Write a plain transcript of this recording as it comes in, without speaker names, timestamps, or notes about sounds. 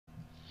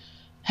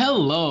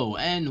Hello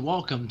and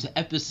welcome to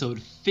episode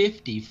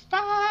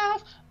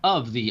 55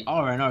 of the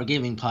R&R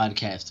Gaming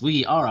Podcast.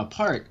 We are a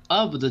part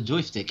of the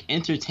Joystick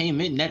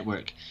Entertainment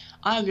Network.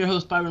 I'm your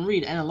host Byron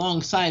Reed, and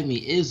alongside me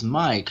is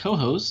my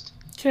co-host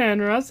Ken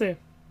Rossi.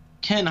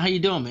 Ken. How you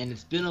doing, man?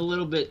 It's been a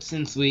little bit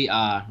since we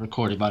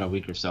recorded, about a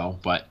week or so,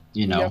 but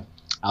Yep.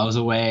 I was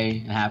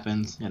away. It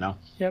happens,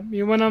 Yep,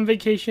 you went on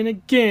vacation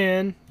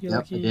again.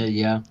 Yep, I did.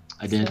 Yeah,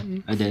 I did.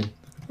 Something. I did.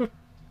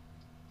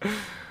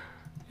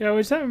 Yeah,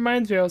 which that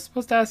reminds me, I was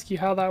supposed to ask you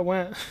how that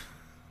went.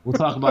 We'll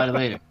talk about it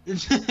later.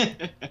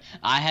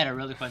 I had a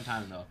really fun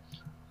time though.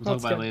 We'll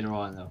talk That's about it good. later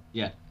on though.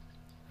 Yeah.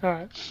 All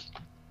right.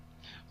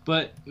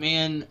 But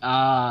man,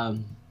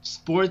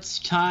 sports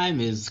time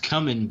is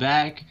coming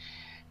back,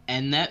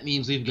 and that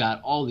means we've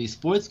got all these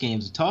sports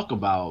games to talk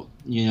about.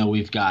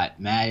 We've got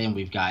Madden,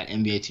 we've got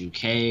NBA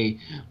 2K,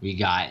 we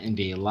got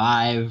NBA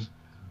Live.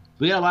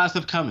 We got a lot of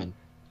stuff coming.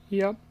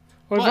 Yep.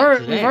 But We've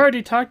today-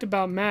 already talked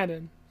about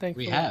Madden,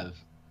 thankfully.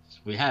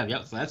 We have,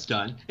 yep, so that's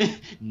done.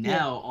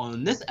 Now,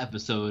 on this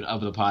episode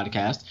of the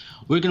podcast,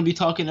 we're going to be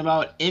talking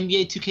about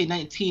NBA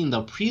 2K19,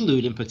 the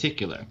prelude in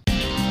particular.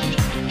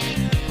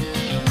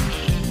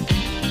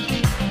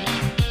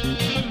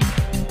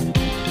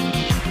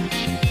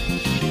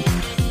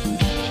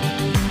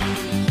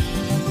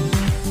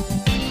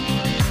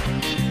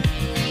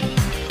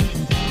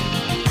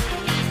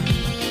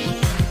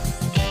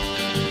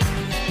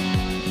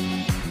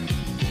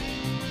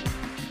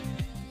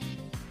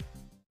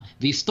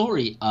 The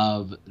story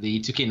of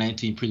the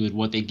 2K19 prelude,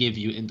 what they give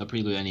you in the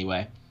prelude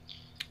anyway.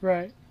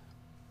 Right.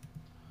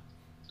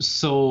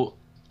 So,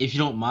 if you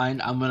don't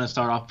mind, I'm going to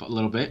start off a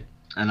little bit,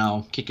 and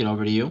I'll kick it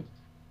over to you.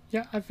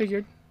 Yeah, I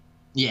figured.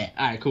 Yeah,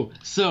 all right, cool.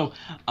 So,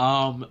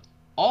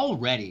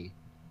 already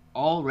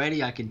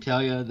I can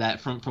tell you that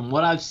from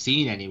what I've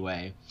seen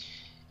anyway,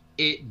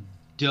 it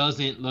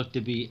doesn't look to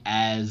be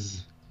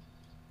as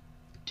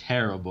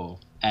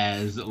terrible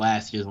as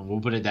last year's one.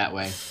 We'll put it that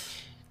way.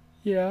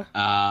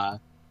 Yeah.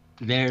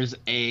 There's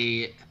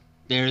a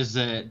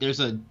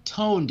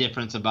tone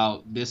difference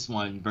about this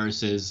one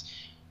versus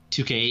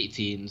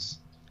 2K18's.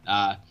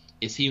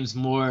 It seems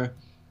more,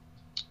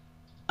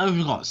 I don't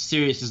even call it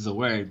serious is the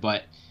word,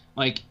 but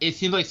like it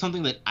seems like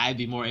something that I'd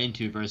be more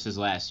into versus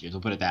last year's.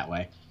 We'll put it that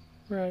way.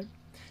 Right.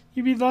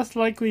 You'd be less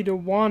likely to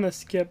want to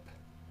skip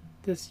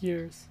this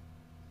year's.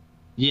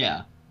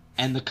 Yeah,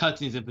 and the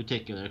cutscenes in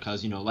particular,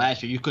 because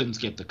last year you couldn't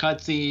skip the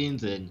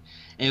cutscenes, and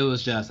it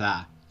was just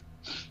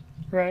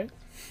Right.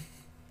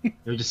 they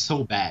were just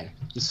so bad,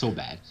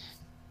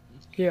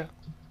 Yeah.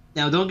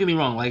 Now, don't get me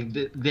wrong. Like,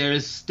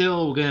 there's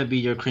still gonna be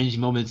your cringy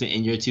moments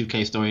in your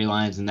 2K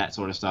storylines and that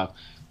sort of stuff.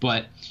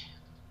 But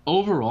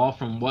overall,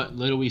 from what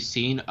little we've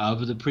seen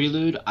of the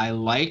prelude, I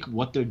like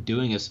what they're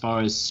doing as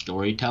far as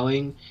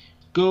storytelling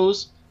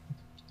goes.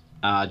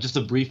 Just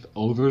a brief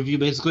overview,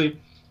 basically.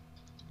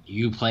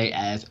 You play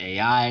as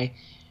AI.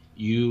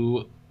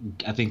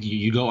 I think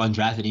you go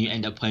undrafted and you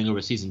end up playing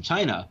overseas in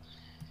China,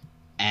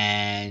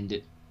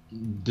 and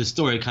the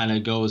story kind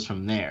of goes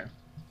from there.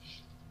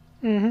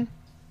 Mm-hmm.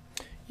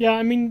 Yeah,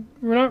 I mean,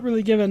 we're not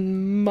really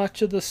given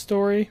much of the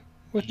story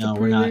with the No,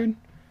 we're not. prelude.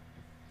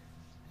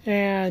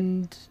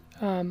 And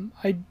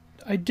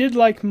I did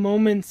like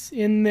moments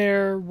in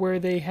there where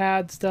they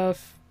had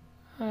stuff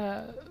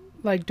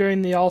like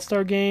during the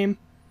All-Star game.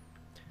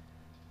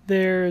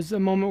 There's a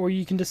moment where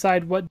you can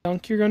decide what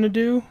dunk you're going to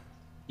do.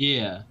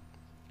 Yeah.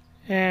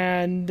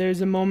 And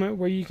there's a moment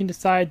where you can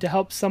decide to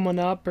help someone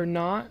up or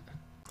not.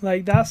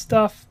 Like, that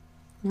stuff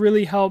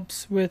really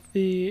helps with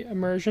the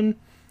immersion.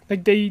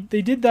 Like, they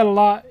did that a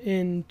lot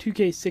in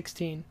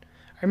 2K16.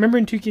 I remember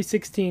in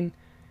 2K16,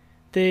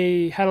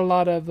 they had a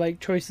lot of, like,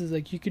 choices.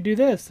 Like, you could do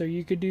this, or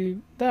you could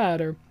do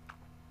that, or,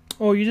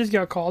 oh, you just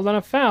got called on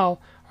a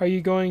foul. Are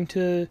you going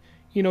to,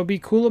 be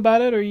cool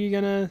about it, or are you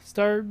going to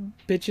start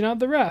bitching out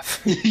the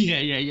ref? yeah,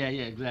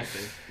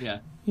 exactly. Yeah.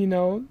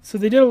 So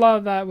they did a lot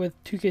of that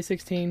with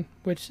 2K16,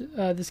 which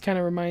this kind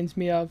of reminds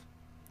me of.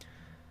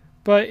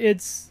 But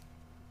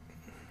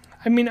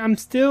I'm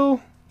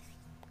still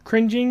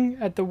cringing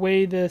at the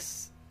way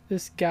this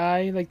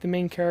guy, like the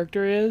main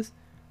character, is.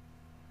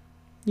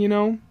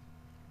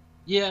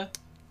 Yeah.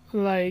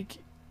 Like,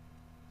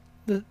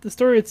 the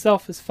story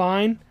itself is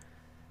fine,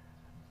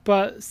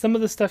 but some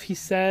of the stuff he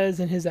says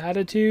and his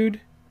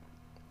attitude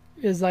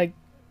is like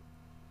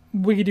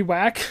wiggity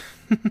whack.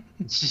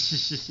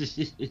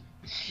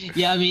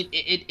 Yeah, I mean,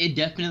 it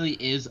definitely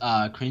is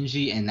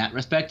cringy in that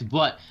respect,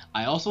 but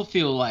I also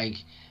feel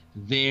like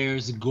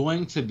there's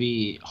going to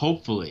be,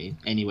 hopefully,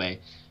 anyway,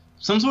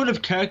 some sort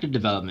of character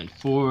development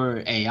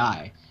for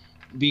AI,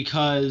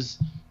 because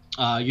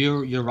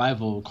your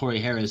rival, Corey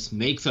Harris,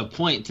 makes a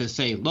point to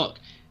say, look,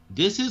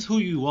 this is who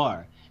you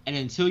are, and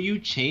until you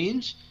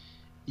change,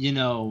 you're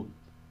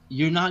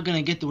not going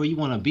to get to where you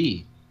want to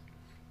be.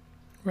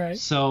 Right.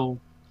 So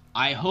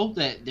I hope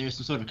that there's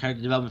some sort of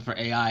character development for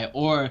AI,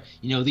 or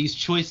these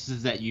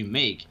choices that you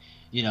make.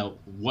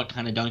 What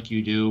kind of dunk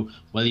you do,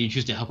 whether you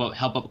choose to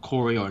help up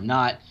Corey or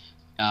not.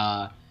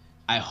 I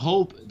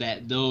hope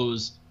that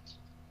those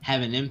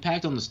have an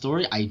impact on the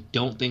story. I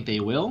don't think they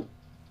will,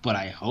 but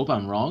I hope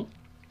I'm wrong.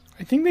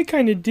 I think they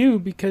kind of do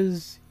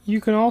because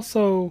you can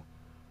also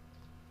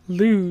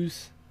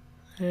lose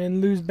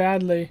and lose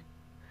badly.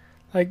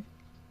 Like,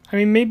 I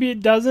mean, maybe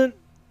it doesn't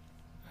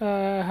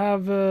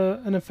have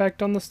an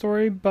effect on the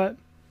story, but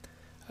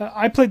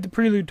I played the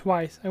prelude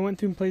twice. I went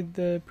through and played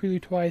the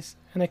prelude twice,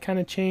 and I kind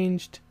of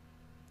changed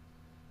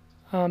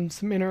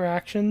some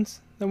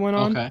interactions that went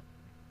on. Okay.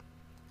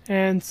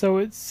 And so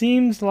it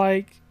seems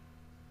like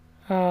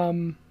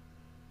um,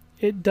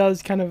 it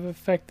does kind of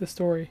affect the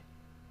story.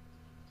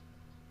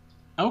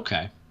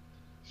 Okay.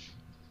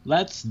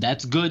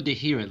 That's good to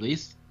hear at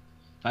least.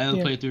 Yeah. I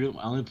only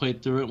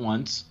played through it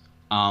once.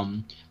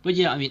 But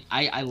yeah, I mean,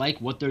 I like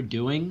what they're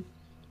doing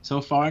so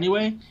far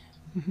anyway.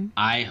 Hmm.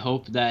 I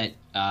hope that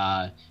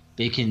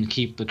they can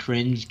keep the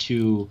cringe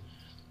to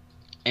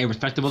a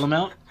respectable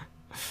amount.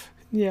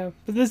 Yeah,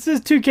 but this is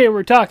 2K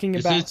we're talking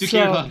This about. is 2K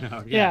So, right now.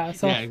 Yeah, yeah,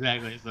 so yeah,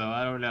 exactly. So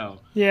I don't know.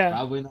 yeah,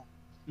 Probably not.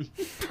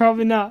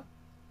 probably not.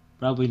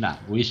 Probably not.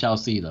 We shall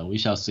see, though. We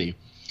shall see.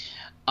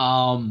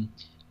 Um,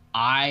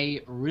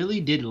 I really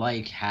did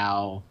like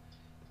how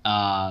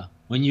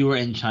when you were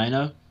in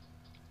China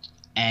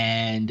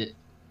and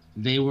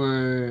they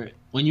were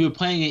when you were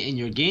playing it in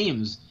your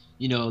games,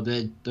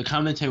 the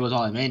commentary was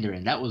all in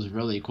Mandarin. That was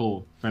really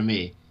cool for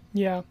me.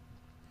 Yeah.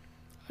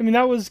 I mean,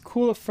 that was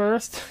cool at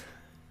first,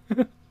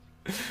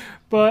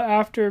 but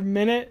after a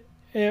minute,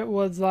 it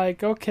was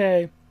like,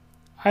 okay,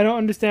 I don't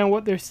understand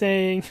what they're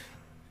saying.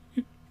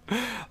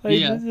 Like,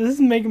 Yeah. this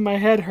is making my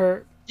head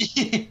hurt.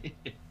 Yeah,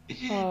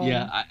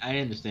 Um, I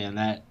understand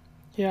that.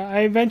 yeah,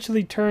 I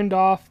eventually turned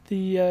off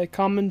the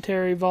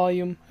commentary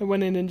volume. I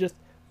went in and just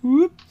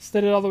whoop,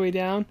 set it all the way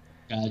down,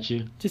 Got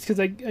you. just because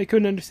I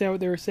couldn't understand what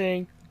they were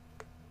saying.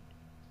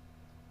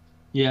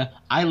 Yeah,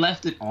 I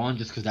left it on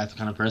just because that's the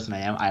kind of person I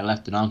am. I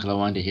left it on because I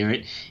wanted to hear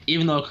it,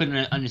 even though I couldn't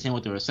understand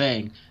what they were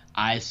saying.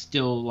 I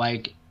still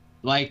like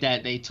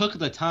that they took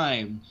the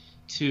time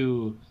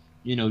to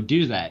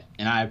do that,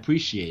 and I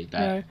appreciate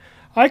that. Yeah,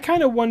 I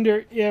kind of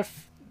wonder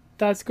if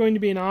that's going to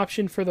be an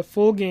option for the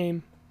full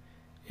game.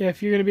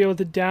 If you're going to be able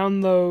to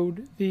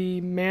download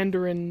the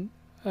Mandarin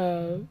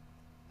uh,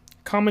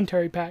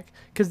 commentary pack,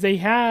 because they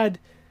had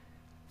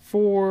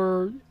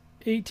for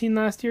 18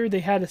 last year, they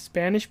had a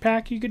Spanish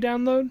pack you could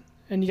download,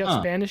 and you got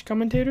Huh? Spanish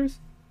commentators.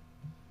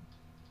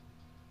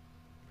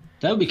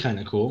 That would be kind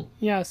of cool.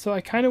 Yeah, so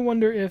I kind of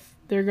wonder if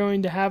they're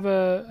going to have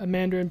a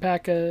Mandarin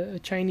pack, a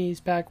Chinese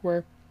pack,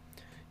 where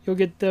you'll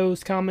get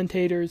those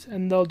commentators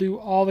and they'll do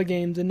all the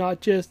games and not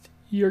just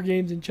your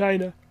games in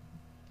China.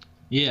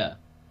 Yeah,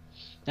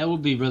 that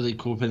would be really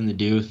cool for them to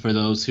do for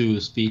those who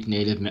speak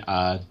native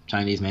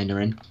Chinese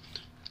Mandarin.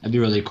 That'd be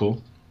really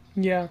cool.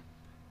 Yeah,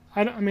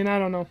 I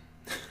don't know.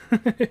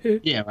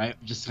 it, Yeah, right.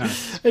 Just kind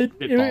of it,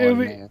 spitballing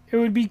there. it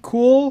would be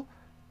cool,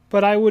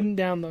 but I wouldn't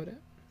download it.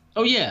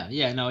 Oh yeah,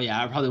 yeah, no,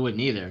 yeah. I probably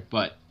wouldn't either.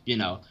 But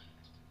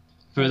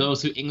for Right.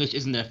 those who English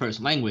isn't their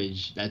first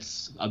language,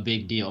 that's a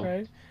big deal.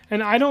 Right.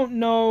 And I don't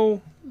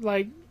know,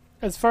 like,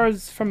 as far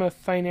as from a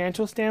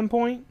financial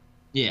standpoint,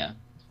 Yeah.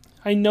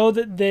 I know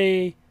that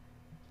they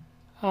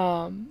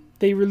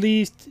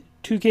released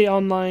 2K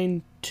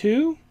Online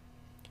 2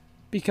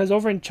 because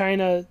over in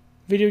China,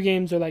 video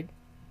games are like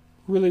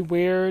really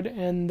weird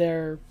and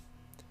they're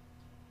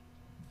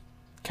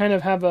kind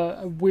of have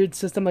a weird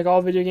system. Like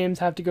all video games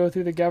have to go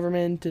through the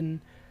government, and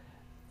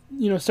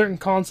certain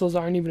consoles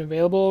aren't even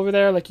available over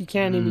there. Like you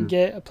can't even Mm.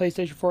 get a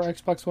PlayStation 4,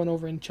 Xbox One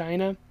over in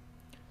China.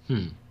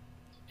 Hmm.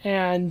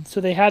 And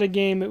so they had a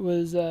game. It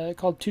was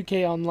called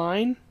 2K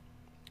Online,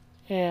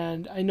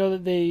 and I know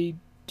that they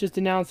just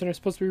announced that they're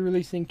supposed to be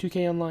releasing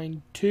 2K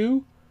Online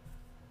 2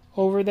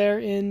 over there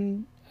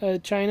in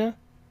China.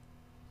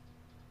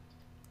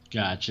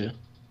 Gotcha.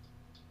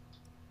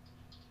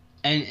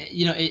 And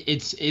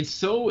it's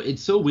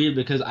so weird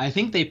because I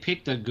think they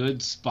picked a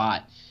good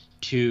spot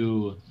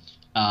to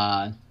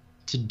uh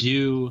to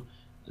do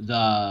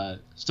the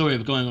story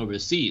of going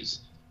overseas.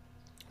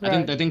 I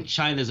think Right. I think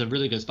China's a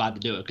really good spot to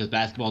do it because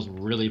basketball's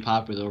really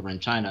popular over in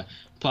China.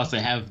 Plus,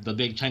 they have the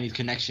big Chinese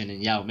connection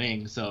in Yao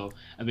Ming, so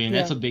I mean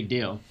that's Yeah. a big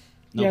deal.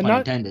 No Yeah. pun Not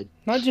intended.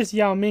 not just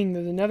Yao Ming.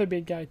 There's another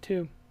big guy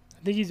too.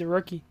 I think he's a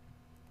rookie.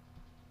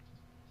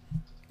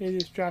 They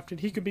just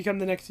drafted. He could become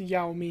the next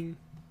Yao Ming.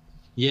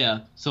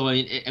 Yeah. So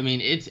I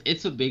mean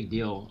it's a big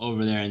deal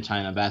over there in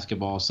China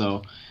basketball.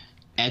 So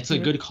it's a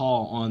Yeah. good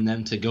call on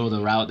them to go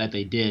the route that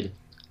they did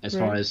as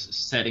far Right. as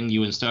setting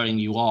you and starting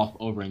you off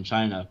over in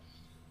China.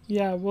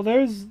 Yeah. Well,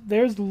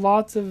 there's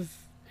lots of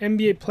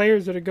NBA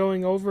players that are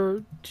going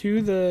over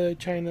to the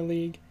China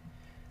League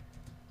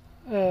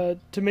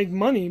to make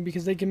money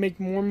because they can make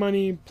more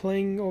money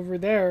playing over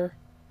there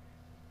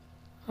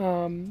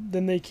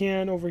than they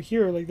can over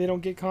here. Like they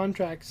don't get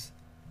contracts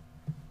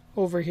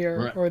over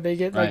here, Right. or they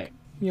get Right.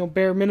 like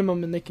bare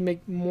minimum, and they can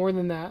make more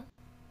than that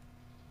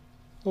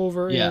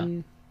over Yeah.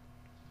 in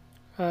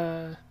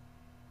uh,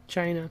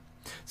 China.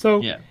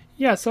 So Yeah.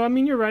 yeah, so I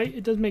mean you're right.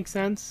 It does make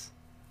sense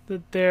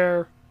that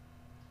they're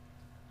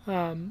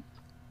um,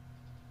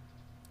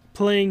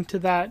 playing to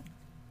that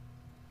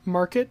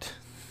market.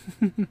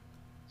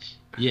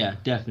 Yeah,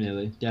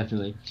 definitely,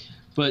 definitely.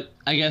 But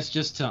I guess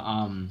just to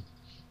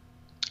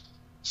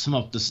sum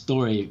up the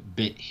story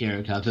bit here,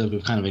 because I feel like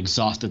we've kind of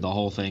exhausted the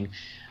whole thing.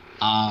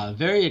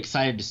 Very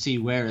excited to see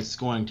where it's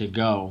going to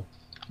go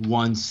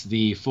once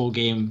the full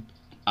game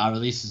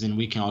releases and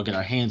we can all get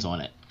our hands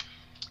on it.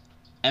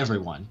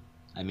 Everyone,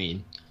 I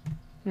mean.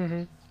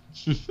 Hmm.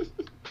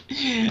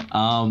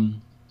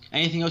 um,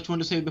 anything else you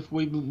want to say before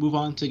we move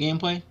on to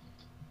gameplay?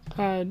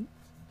 Uh,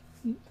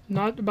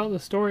 Not about the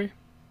story.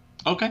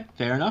 Okay,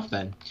 fair enough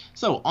then.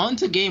 So on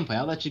to gameplay.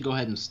 I'll let you go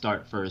ahead and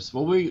start first.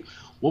 What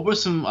were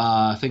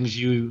some things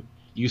you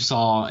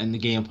saw in the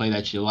gameplay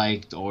that you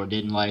liked or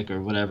didn't like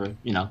or whatever?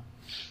 You know.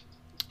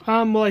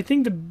 Well, I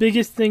think the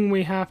biggest thing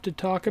we have to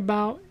talk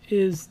about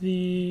is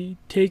the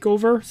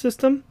takeover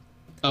system.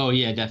 Oh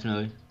yeah,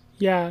 definitely.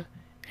 Yeah,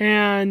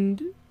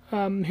 and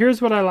here's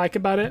what I like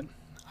about it.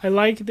 I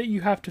like that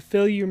you have to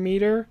fill your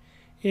meter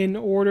in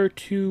order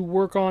to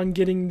work on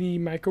getting the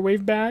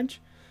microwave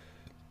badge,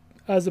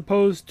 as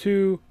opposed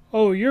to,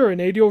 oh, you're an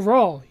 80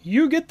 overall,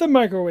 you get the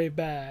microwave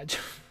badge.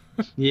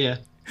 Yeah.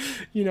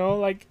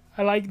 Like,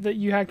 I like that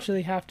you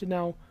actually have to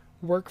now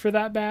work for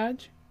that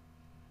badge.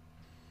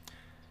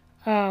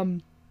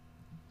 Um,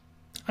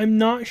 I'm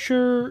not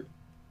sure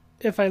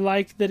if I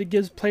like that it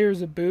gives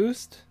players a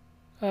boost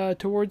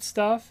towards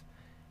stuff.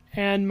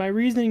 And my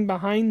reasoning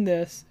behind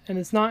this, and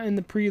it's not in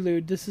the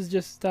prelude, this is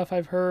just stuff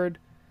I've heard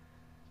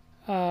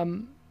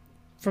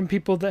from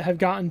people that have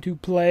gotten to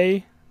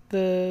play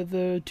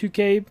the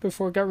 2K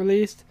before it got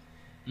released,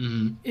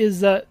 Mm-hmm. is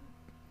that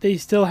they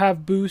still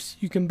have boosts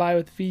you can buy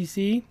with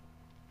VC.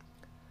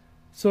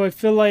 So I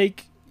feel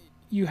like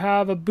you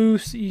have a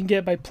boost that you can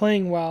get by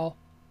playing well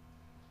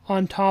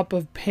on top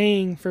of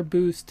paying for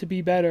boosts to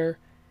be better,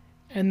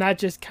 and that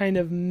just kind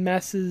of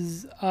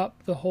messes up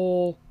the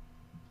whole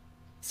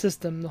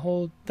system, the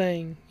whole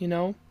thing.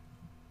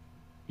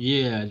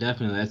 Yeah,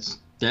 definitely. That's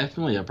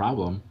definitely a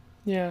problem.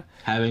 Yeah.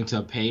 Having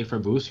to pay for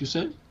boosts, you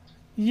said?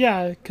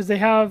 Yeah, because they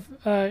have.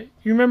 You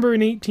remember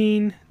in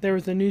 18, there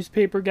was a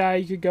newspaper guy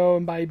you could go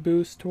and buy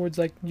boosts towards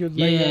like your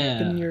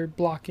layup and Yeah. your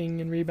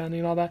blocking and rebounding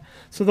and all that.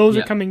 So those are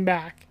Yeah. coming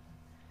back,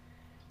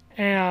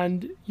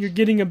 and you're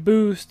getting a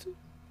boost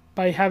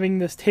by having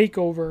this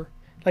takeover.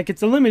 Like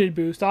it's a limited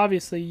boost.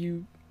 Obviously,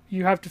 you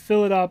have to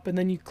fill it up, and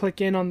then you click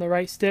in on the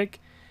right stick,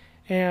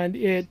 and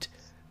it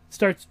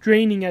starts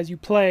draining as you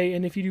play.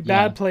 And if you do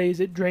Yeah. bad plays,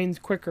 it drains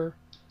quicker.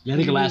 Yeah, I And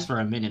think it you lasts lose.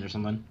 for a minute or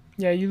something.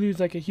 Yeah, you lose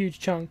like a huge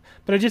chunk.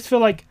 But I just feel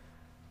like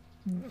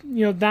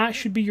that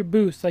should be your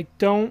boost. Like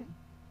don't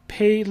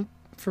pay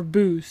for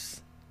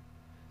boosts.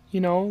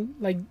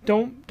 Like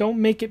don't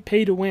make it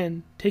pay to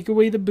win. Take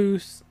away the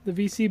boost, the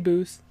VC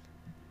boost,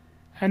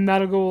 and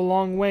that'll go a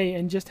long way.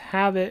 And just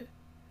have it,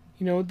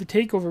 the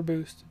takeover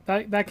boost.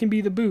 That can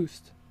be the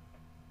boost.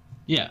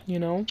 Yeah. You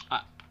know.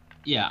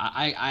 Yeah,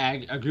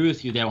 I agree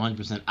with you there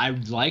 100%. I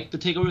like the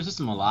takeover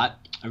system a lot.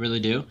 I really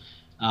do.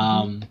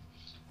 Um,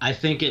 I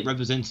think it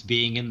represents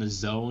being in the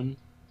zone,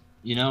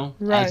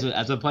 Right.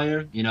 as a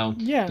player.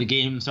 Yeah. The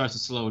game starts to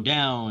slow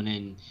down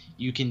and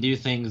you can do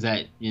things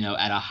that,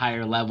 at a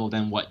higher level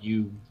than what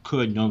you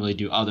could normally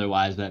do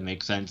otherwise. That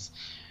makes sense.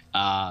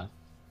 Uh,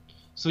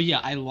 so yeah,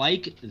 I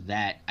like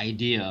that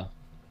idea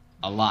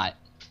a lot.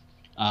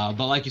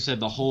 But like you said,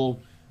 the whole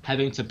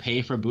having to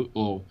pay for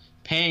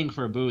paying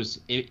for a boost,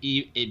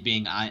 it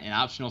being an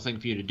optional thing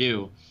for you to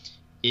do,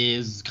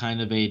 is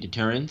kind of a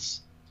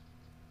deterrence.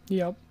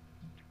 Yep.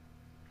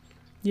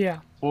 Yeah.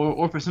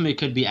 Or for somebody, it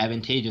could be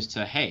advantageous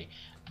to, hey,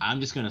 I'm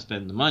just gonna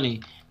spend the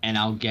money and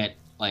I'll get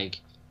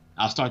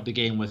I'll start the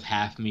game with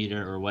half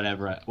meter or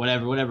whatever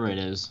it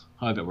is,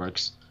 however it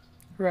works.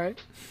 Right.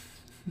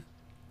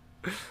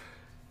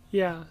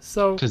 Yeah.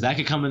 So. Because that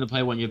could come into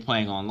play when you're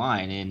playing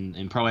online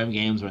in pro am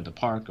games or at the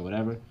park or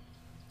whatever.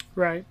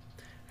 Right.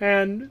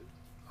 And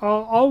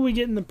all we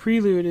get in the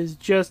prelude is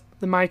just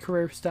the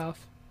microwave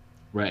stuff.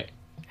 Right.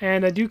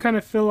 And I do kind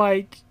of feel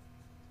like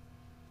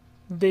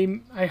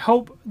I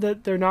hope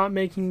that they're not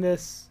making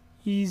this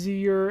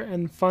easier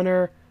and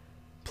funner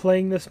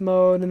playing this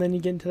mode, and then you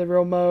get into the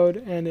real mode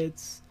and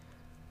it's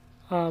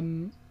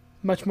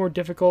much more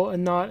difficult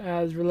and not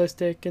as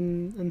realistic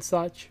and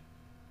such.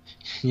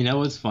 You know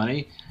what's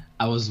funny?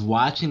 I was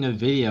watching a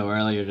video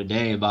earlier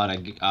today about a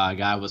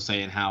guy was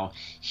saying how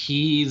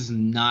he's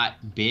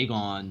not big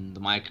on the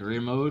My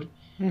Career mode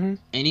Hmm.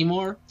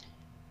 anymore,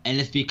 and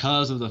it's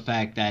because of the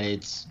fact that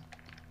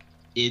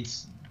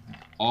it's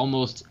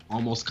almost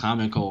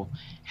comical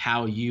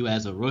how you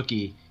as a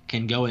rookie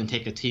can go and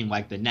take a team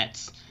like the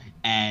Nets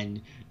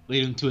and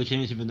lead them to a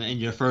championship in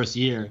your first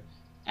year,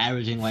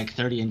 averaging like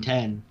 30 and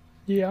 10.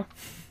 Yeah.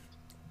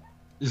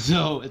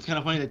 So it's kind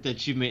of funny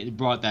that you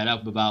brought that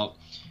up about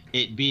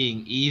it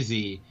being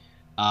easy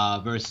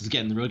versus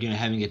getting the rookie and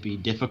having it be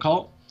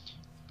difficult.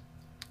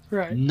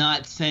 Right.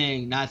 Not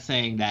saying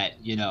that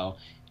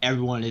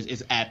everyone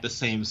is at the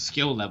same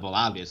skill level,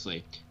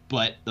 obviously,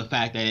 but the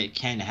fact that it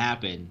can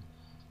happen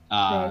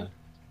Right.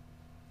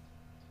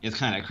 is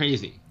kind of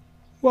crazy.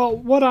 Well,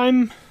 what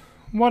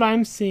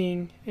I'm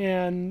seeing,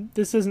 and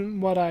this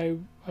isn't what I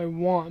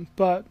want,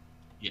 but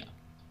Yeah.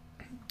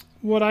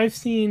 what I've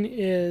seen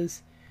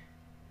is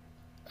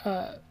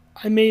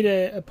I made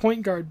a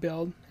point guard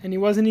build, and he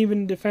wasn't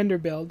even a defender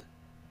build,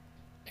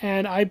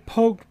 and I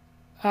poked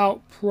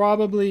out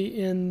probably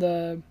in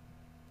the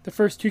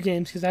first two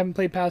games because I haven't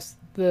played past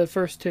the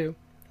first two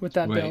with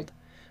that Right. build,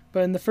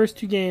 but in the first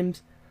two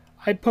games,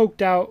 I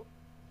poked out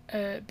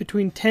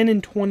between 10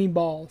 and 20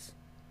 balls,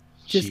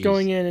 just Jeez.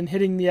 going in and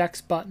hitting the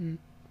X button,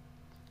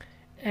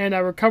 and I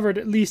recovered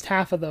at least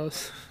half of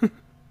those.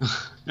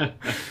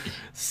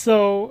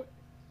 So,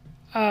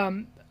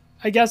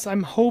 I guess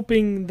I'm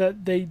hoping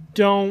that they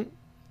don't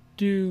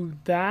do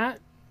that.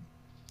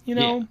 You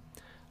know, Yeah.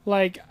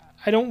 like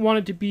I don't want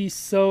it to be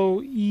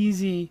so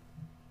easy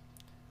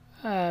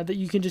that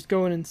you can just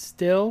go in and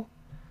still.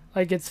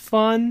 Like it's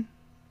fun,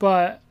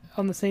 but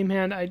on the same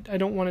hand, I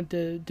don't want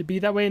it to be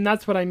that way, and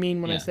that's what I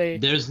mean when I Yeah. say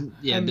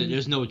I'm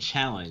There's no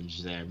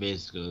challenge there,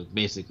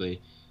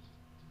 basically.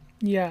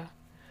 yeah.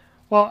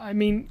 Well, I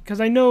mean, because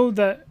I know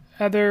that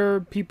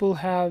other people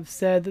have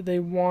said that they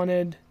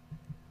wanted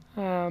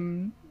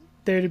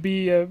there to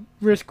be a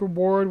risk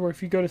reward where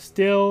if you go to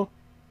still,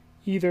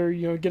 either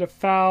get a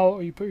foul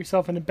or you put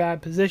yourself in a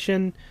bad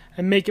position,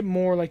 and make it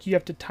more like you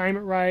have to time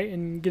it right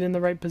and get in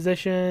the right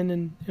position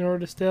and in order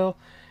to still.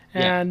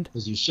 Yeah, And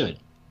because you should.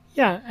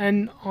 yeah,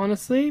 and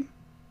honestly,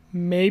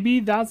 maybe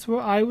that's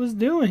what I was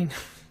doing.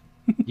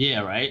 Yeah,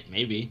 right.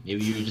 Maybe you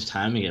were just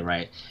timing it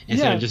right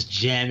instead Yeah, of just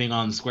jamming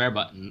on square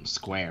button.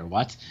 Square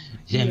what?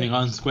 yeah, Jamming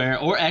on square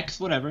or X,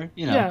 whatever.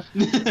 yeah.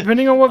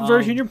 Depending on what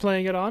version um, you're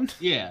playing it on.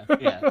 yeah.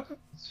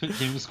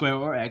 Jamming square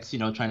or X,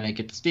 trying to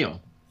get the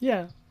steal.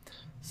 Yeah.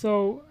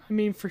 So I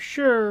mean, for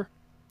sure,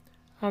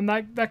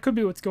 that could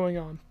be what's going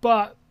on.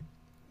 But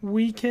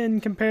we can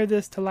compare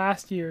this to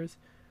last year's,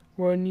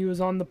 when you was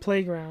on the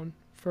playground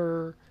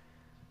for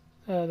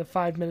the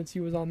 5 minutes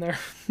you was on there,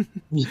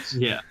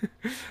 Yeah.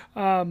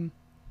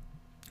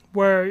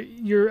 where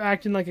you're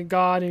acting like a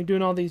god and you're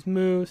doing all these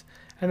moves,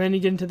 and then you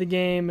get into the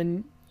game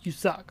and you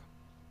suck.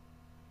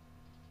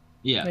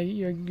 Yeah. Like,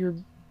 you're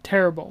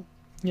terrible,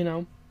 you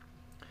know.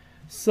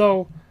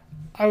 So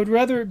I would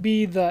rather it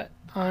be that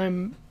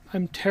I'm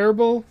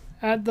terrible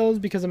at those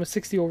because I'm a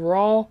 60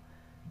 overall,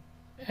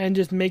 and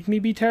just make me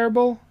be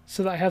terrible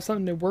so that I have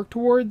something to work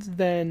towards,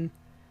 than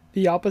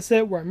the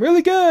opposite where I'm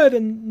really good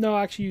and no,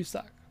 actually you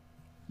suck.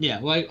 Yeah,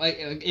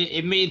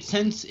 it made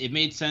sense. It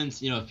made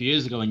sense, a few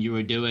years ago when you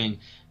were doing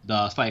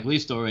the Spike Lee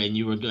story and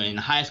you were doing in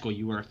high school.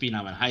 You were a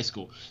phenom in high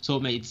school, so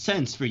it made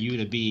sense for you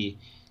to be,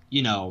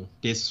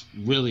 this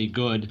really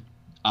good,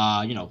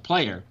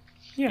 player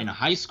Yeah, in a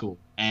high school,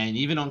 and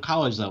even on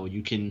college level,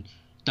 you can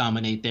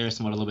dominate there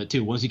somewhat a little bit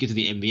too. Once you get to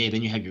the NBA,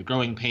 then you have your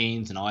growing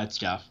pains and all that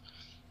stuff.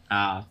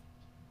 Uh,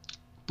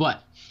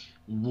 but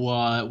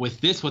with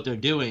this, what they're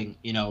doing,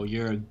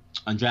 you're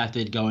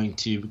undrafted going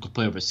to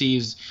play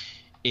overseas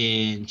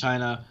in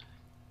China.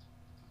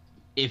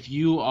 If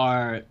you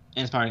are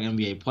an aspiring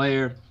NBA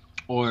player,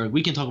 or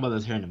we can talk about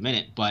this here in a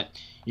minute, but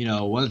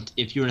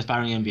if you're an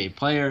aspiring NBA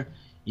player,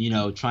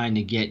 trying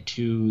to get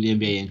to the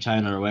NBA in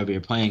China or wherever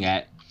you're playing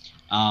at,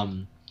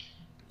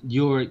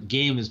 your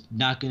game is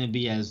not going to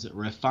be as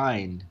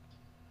refined,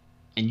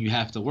 and you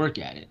have to work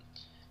at it.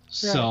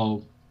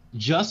 So,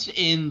 just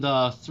in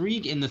the three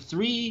games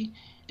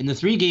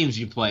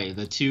you play,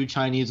 the two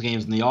Chinese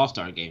games and the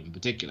All-Star game in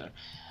particular,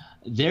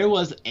 there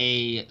was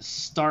a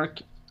stark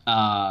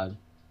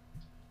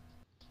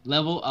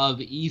level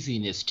of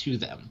easiness to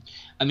them.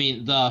 I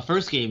mean, the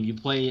first game you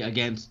play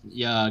against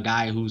a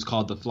guy who's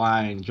called the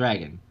Flying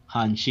Dragon,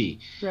 Han Chi,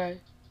 right.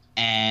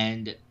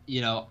 and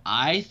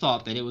I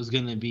thought that it was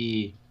going to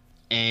be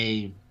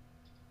a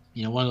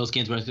one of those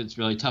games where it's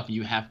really tough and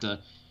you have to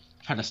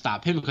try to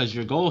stop him because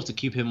your goal is to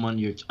keep him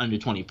under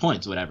 20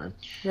 points, whatever.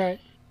 Right.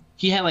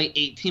 He had like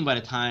 18 by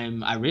the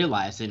time I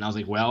realized it, and I was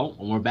like, well,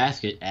 one more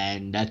basket,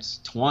 and that's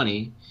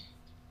 20,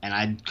 and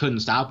I couldn't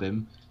stop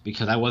him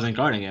because I wasn't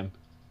guarding him.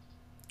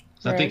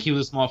 So I think Right. he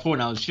was a small forward,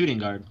 and I was shooting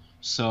guard.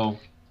 So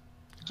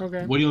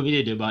Okay. what do you want me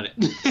to do about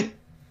it?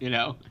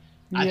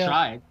 I Yeah.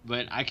 tried,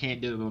 but I can't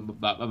do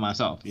it by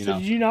myself. So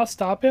did you not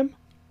stop him?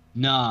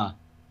 Nah,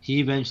 he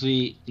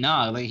eventually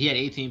like he had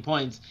 18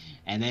 points,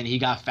 and then he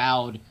got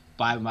fouled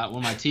by one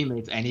of my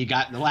teammates, and he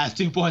got the last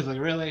 2 points. Like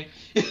really?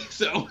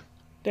 So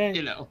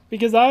Dang.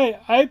 Because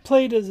I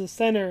played as a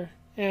center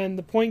and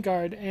the point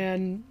guard,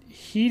 and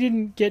he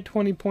didn't get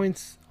 20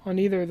 points on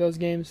either of those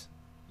games.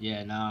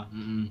 yeah, nah,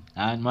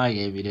 not in my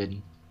game, he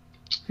didn't.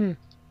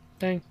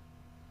 Dang.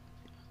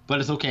 But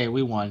it's okay,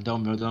 we won.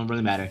 Don't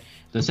really matter.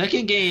 The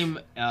second game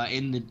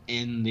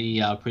in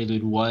the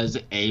prelude was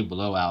a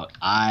blowout.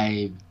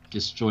 I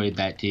destroyed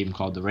that team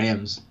called the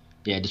Rams.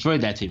 Yeah, destroyed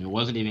that team. It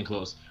wasn't even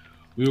close.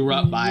 We were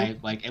up by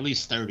like at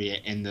least 30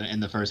 in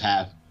the first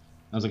half.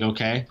 I was like,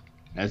 okay,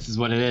 this is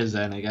what it is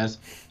then, I guess.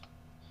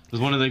 Because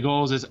one of the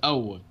goals is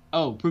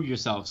prove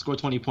yourself, score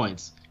 20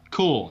 points.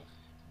 Cool.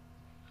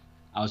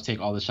 I'll just take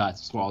all the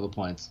shots, score all the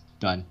points.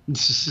 Done.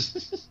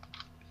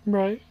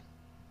 Right.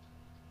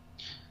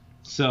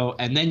 So,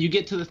 and then you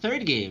get to the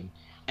third game,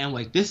 and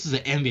like, this is an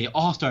NBA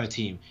All-Star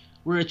team.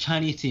 We're a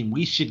Chinese team.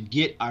 We should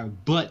get our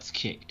butts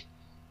kicked.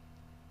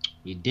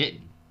 We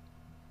didn't.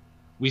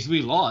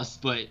 we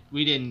lost, but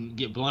we didn't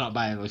get blown up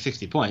by like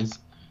 60 points,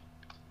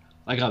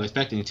 like I was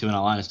expecting to, in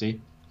all honesty.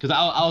 Because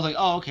I was like,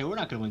 oh, okay, we're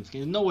not gonna win this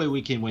game. There's no way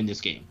we can win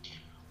this game.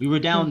 We were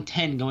down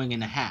 10 going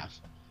into half,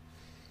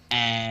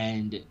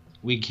 and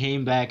we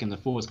came back in the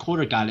fourth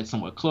quarter, got it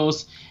somewhat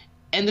close,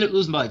 ended up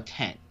losing by like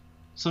 10.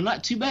 So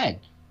not too bad,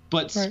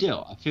 but Right.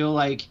 still, I feel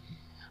like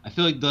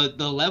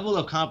the level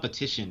of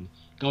competition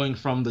going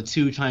from the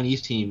two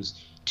Chinese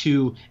teams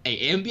to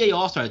a NBA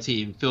All-Star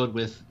team filled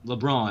with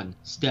LeBron,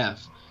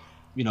 Steph,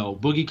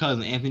 Boogie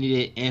Cousins,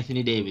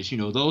 Anthony Davis,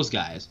 those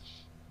guys.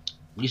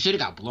 We should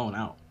have got blown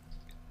out.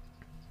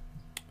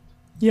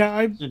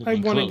 Yeah, Shouldn't have I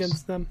been won close.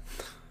 against them.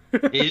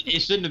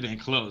 It shouldn't have been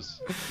close,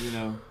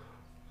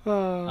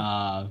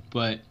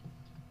 but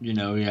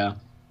yeah,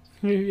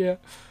 Yeah.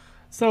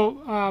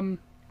 So,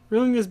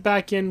 reeling this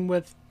back in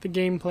with the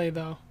gameplay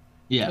though,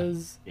 yeah,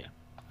 because yeah.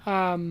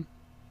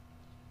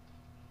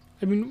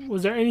 I mean,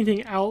 was there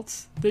anything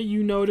else that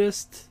you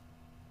noticed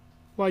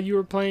while you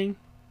were playing?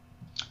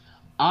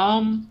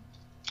 Um,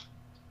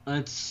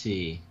 let's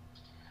see.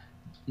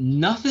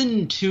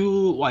 Nothing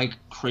too like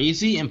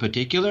crazy in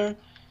particular.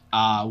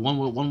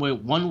 One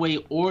way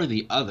or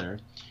the other.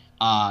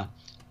 Uh,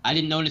 I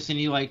didn't notice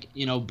any like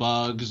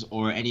bugs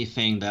or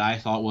anything that I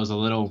thought was a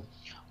little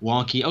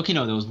wonky. Okay,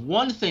 no, there was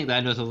one thing that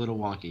I noticed a little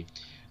wonky.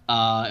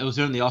 It was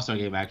during the All-Star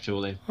game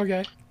actually.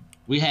 Okay.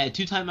 We had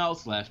two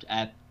timeouts left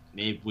at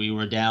maybe we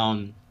were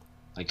down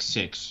like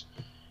 6,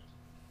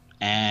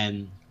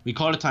 and we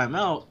called a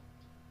timeout,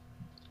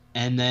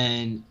 and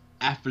then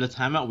after the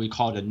timeout we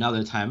called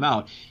another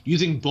timeout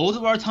using both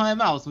of our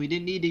timeouts. We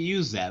didn't need to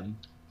use them,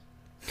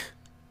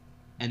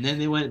 and then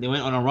they went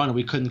on a run and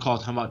we couldn't call a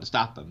timeout to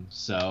stop them.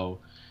 So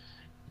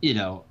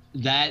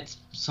that's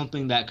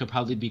something that could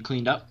probably be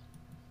cleaned up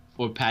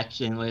or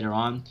patched in later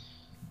on,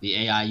 the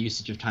AI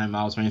usage of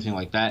timeouts or anything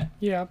like that.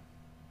 Yeah.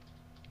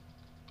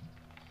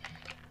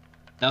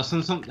 That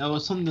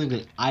was something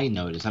that I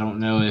noticed. I don't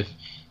know if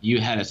you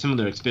had a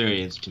similar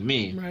experience to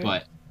me, Right.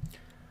 but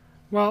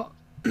Well,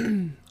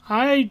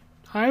 I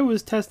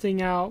was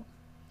testing out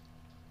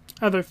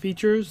other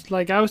features.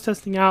 Like I was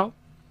testing out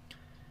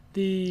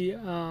the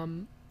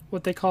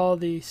what they call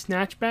the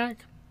snatchback,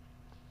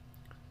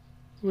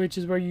 which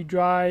is where you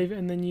drive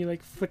and then you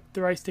like flick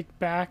the right stick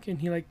back and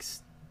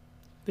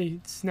they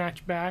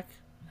snatch back,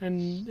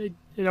 and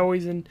it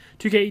always in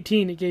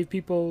 2K18 it gave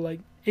people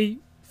like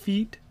 8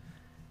 feet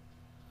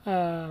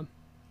of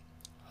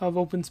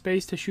open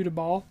space to shoot a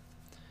ball.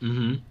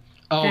 mm-hmm.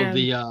 Oh, And-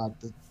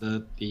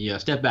 the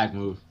step back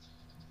move.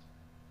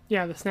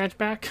 Yeah, the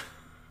snatchback.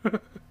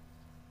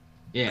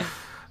 Yeah,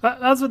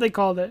 That's what they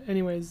called it.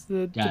 Anyways,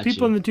 the Gotcha.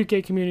 people in the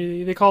 2K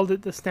community, they called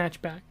it the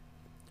snatchback.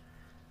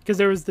 Because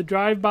there was the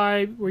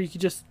drive-by where you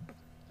could just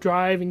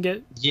drive and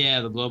get...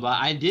 yeah, the blow by.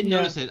 I did Yeah.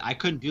 notice that I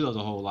couldn't do those a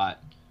whole lot.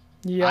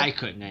 Yeah, I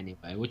couldn't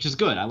anyway, which is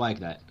good. I like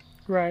that.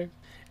 right.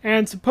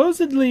 And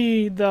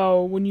supposedly,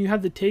 though, when you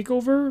have the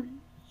takeover,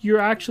 you're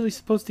actually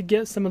supposed to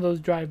get some of those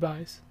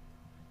drive-bys.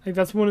 Like,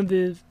 that's one of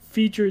the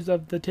features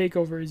of the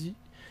takeover is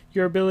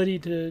your ability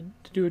to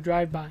do a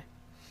drive-by.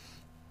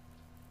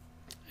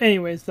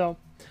 Anyways, though,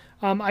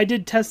 I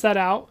did test that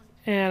out,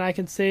 and I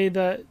can say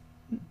that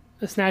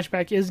the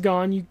snatchback is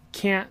gone. You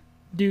can't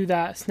do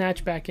that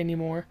snatchback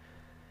anymore.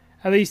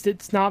 At least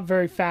it's not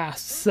very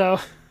fast,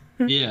 so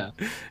Yeah,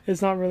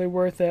 it's not really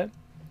worth it.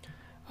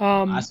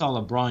 I saw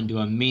LeBron do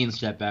a mean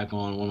step back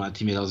on one of my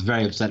teammates. I was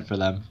very upset for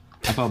them.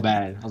 I felt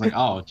bad. I was like,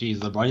 oh, geez,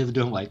 LeBron doesn't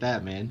do him like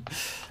that, man.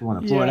 You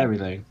want to floor and Yeah.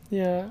 everything.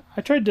 Yeah,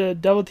 I tried to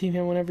double team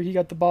him whenever he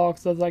got the ball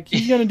because I was like,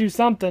 he's gonna do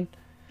something.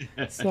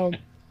 So,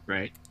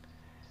 Right.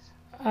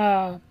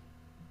 but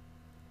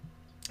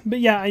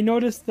yeah, I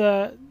noticed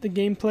the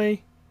gameplay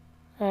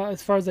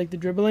as far as like the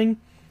dribbling.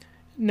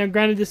 Now,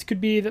 granted, this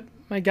could be that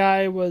my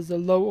guy was a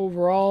low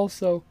overall,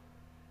 so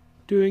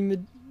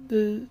doing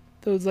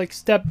those like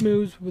step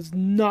moves was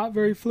not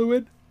very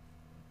fluid.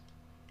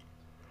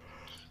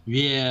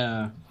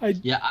 Yeah. I-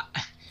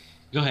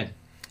 Go ahead.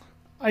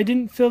 I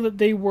didn't feel that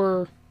they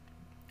were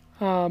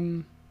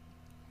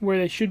where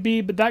they should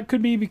be, but that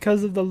could be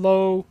because of the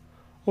low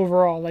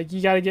overall. Like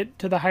you got to get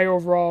to the higher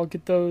overall,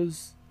 get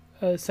those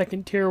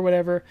second tier or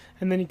whatever,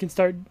 and then you can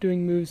start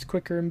doing moves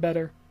quicker and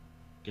better.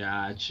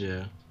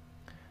 Gotcha.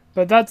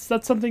 But that's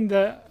something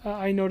that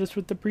I noticed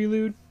with the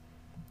prelude.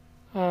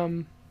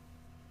 I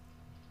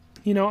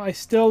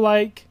still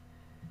like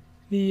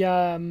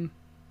the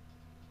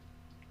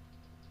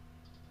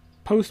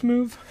post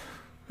move.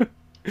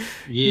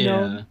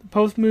 Yeah. The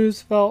post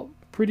moves felt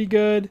pretty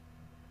good.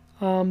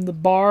 The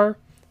bar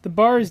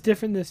is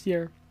different this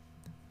year.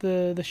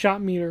 The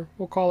shot meter,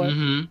 we'll call it.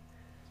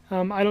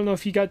 Mm-hmm. I don't know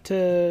if you got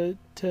to.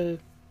 Well,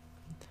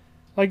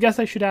 I guess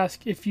I should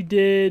ask if you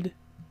did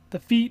the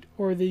feet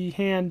or the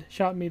hand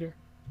shot meter.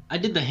 I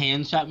did the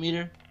hand shot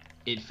meter.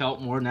 It felt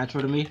more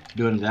natural to me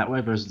doing it that way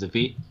versus the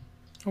feet.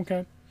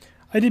 Okay,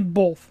 I did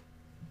both.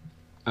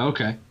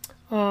 Okay.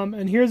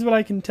 And here's what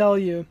I can tell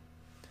you: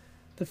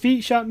 the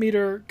feet shot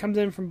meter comes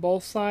in from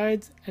both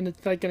sides, and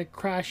it's like gonna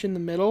crash in the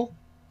middle.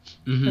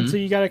 Mm-hmm. And so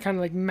you gotta kind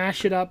of like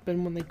mash it up,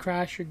 and when they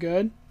crash, you're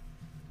good.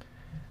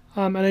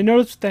 And I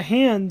noticed with the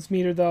hands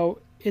meter though,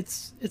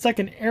 it's like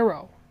an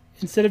arrow.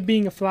 Instead of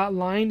being a flat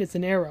line, it's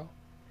an arrow.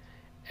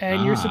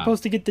 And you're Ah,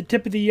 supposed to get the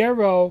tip of the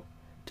arrow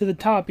to the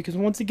top because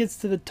once it gets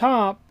to the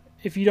top,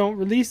 if you don't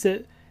release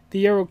it,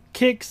 the arrow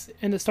kicks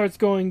and it starts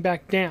going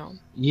back down.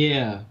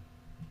 yeah.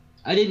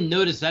 I didn't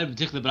notice that in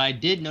particular, but I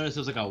did notice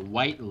there was like a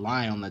white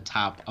line on the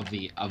top of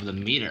the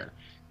meter.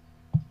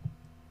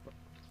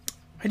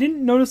 I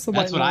didn't notice the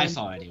white That's what I line.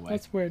 saw anyway.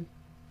 That's weird.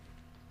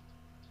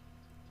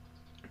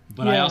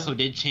 But I Yeah, also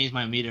did change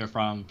my meter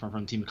from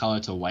team color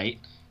to white,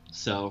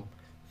 so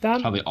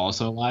that probably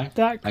also why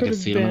that I could could have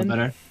see a little been.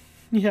 better.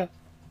 Yeah,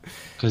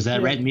 Because that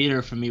yeah, red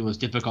meter for me was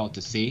difficult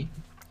to see.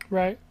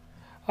 right.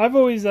 I've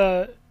always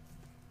uh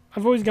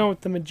I've always gone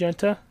with the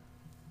magenta.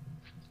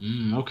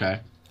 Okay.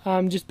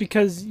 Just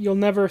because you'll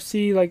never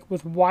see like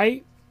with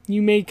white,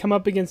 you may come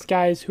up against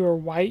guys who are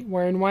white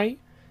wearing white,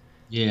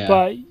 Yeah,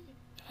 but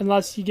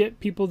unless you get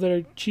people that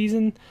are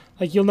cheesing,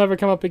 like you'll never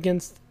come up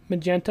against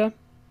magenta.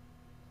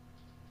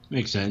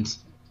 makes sense.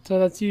 So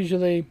that's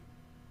usually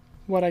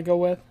what I go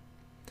with.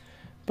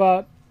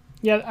 But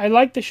yeah, I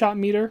like the shot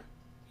meter.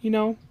 You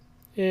know,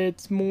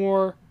 it's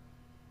more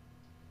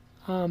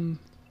um,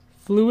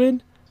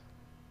 fluid.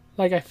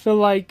 Like I feel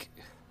like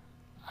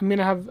I'm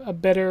gonna have a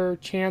better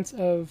chance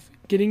of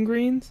getting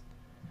greens,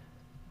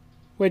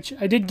 which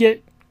I did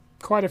get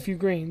quite a few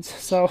greens.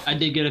 So, I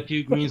did get a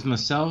few greens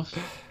myself,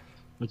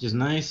 which is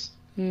nice.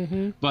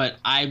 hmm But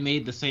I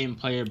made the same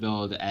player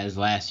build as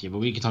last year, but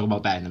we can talk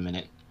about that in a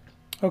minute.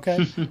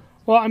 okay.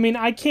 Well, I mean,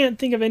 I can't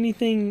think of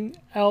anything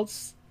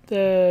else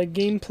the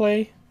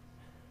gameplay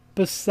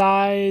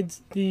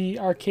besides the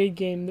arcade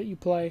game that you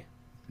play.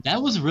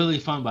 That was really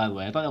fun, by the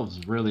way. I thought that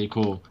was really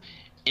cool.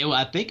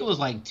 I think it was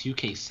like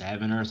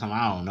 2K7 or something.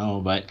 I don't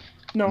know, but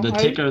No, the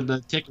ticker was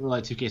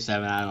like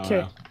 2K7. I don't okay.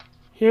 know.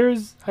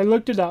 I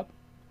looked it up,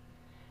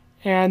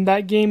 and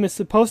that game is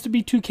supposed to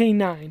be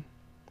 2K9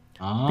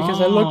 because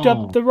I looked up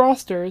Oh, the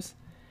rosters,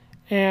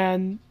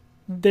 and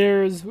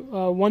there's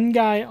one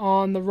guy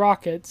on the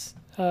Rockets,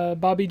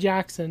 Bobby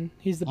Jackson.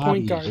 He's the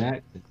point Bobby guard.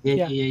 Jackson. Yeah,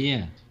 Yeah, yeah,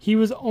 yeah. he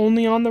was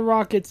only on the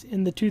Rockets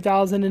in the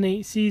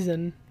 2008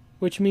 season,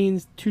 which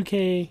means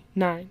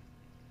 2K9.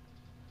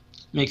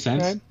 Makes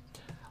sense. Right?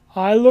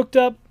 I looked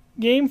up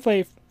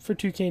gameplay for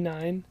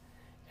 2K9,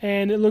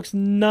 and it looks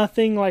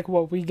nothing like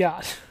what we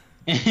got.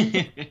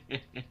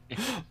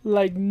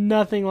 Like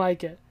nothing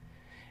like it.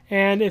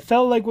 And it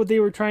felt like what they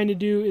were trying to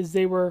do is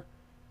they were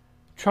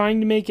trying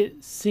to make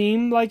it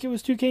seem like it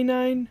was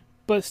 2K9,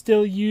 but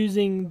still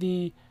using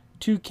the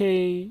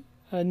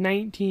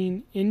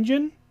 2K19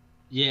 engine.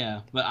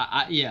 Yeah, but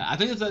I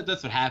think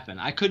that's what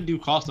happened. I couldn't do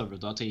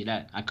crossovers. I'll tell you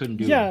that.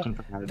 Yeah, Couldn't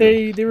figure out how to do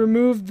it. they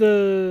removed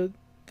the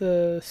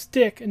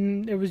stick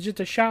and it was just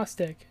a shot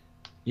stick.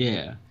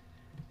 Yeah,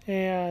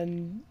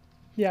 And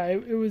yeah,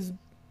 it was,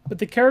 but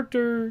the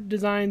character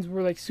designs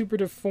were like super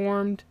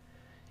deformed,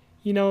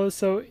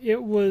 so it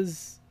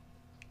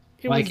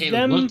like was it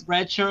them. looked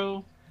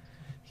retro.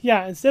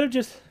 Yeah, instead of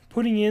just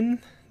putting in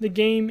the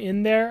game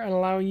in there and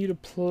allowing you to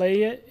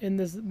play it in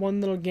this one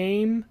little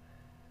game,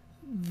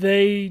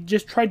 they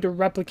just tried to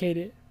replicate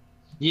it.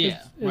 Is,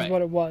 Yeah, is right.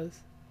 what it was.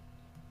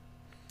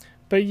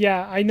 But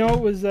yeah, I know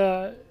it was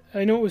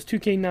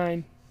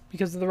 2K9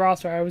 because of the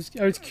roster. I was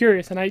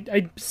curious and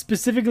I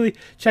specifically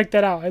checked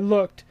that out. I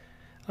looked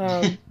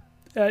um,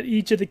 at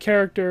each of the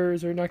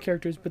characters, or not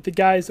characters, but the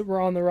guys that were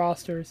on the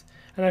rosters.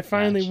 And I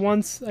finally, Gotcha.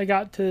 once I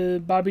got to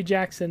Bobby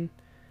Jackson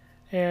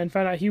and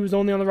found out he was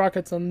only on the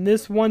Rockets on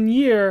this one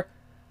year,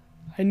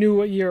 I knew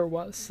what year it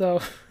was.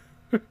 So,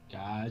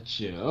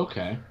 Gotcha.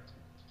 Okay,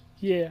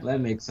 yeah. that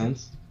makes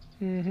sense.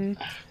 hmm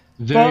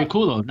Very But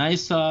cool though.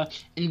 Nice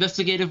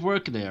investigative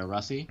work there,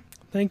 Rusty.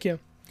 thank you.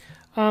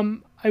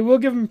 I will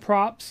give him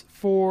props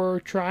for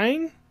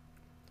trying,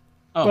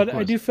 Oh, of but I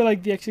course. do feel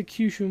like the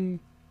execution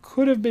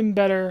could have been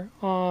better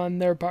on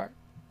their part.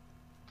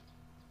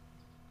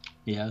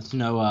 Yeah, it's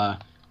no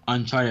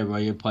Uncharted where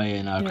you're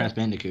playing Yeah. Crash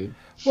Bandicoot.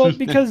 Well,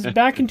 because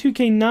back in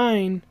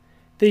 2K9,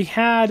 they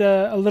had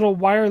a little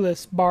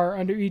wireless bar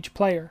under each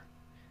player,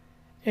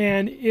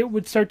 and it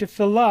would start to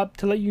fill up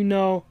to let you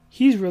know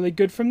he's really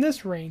good from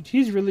this range,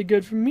 he's really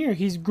good from here,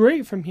 he's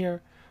great from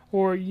here,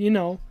 or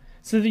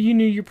so that you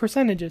knew your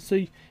percentages. So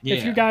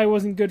if your Yeah. guy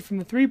wasn't good from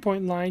the 3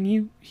 point line,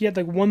 he had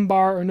like one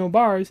bar or no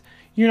bars,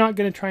 you're not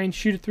going to try and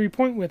shoot a 3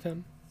 point with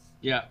him.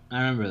 Yeah, I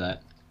remember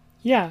that.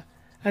 Yeah,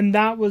 and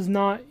that was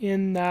not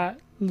in that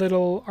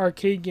little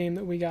arcade game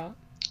that we got.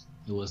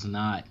 It was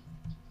not.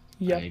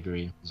 I Yep.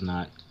 agree. It was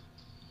not.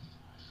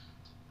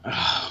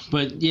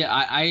 But yeah,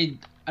 I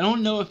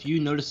don't know if you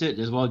noticed it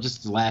as well.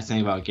 Just the last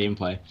thing about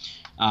gameplay,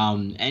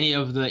 any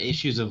of the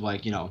issues of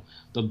like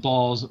the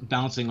balls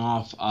bouncing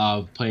off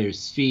of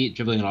players' feet,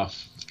 dribbling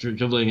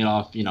it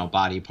off,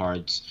 body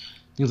parts,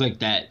 things like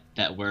that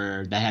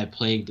had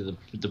plagued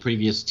the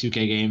previous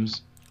 2K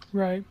games.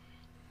 Right.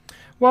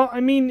 Well, I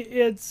mean,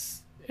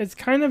 it's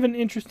kind of an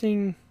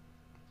interesting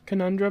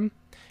conundrum,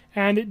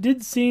 and it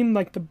did seem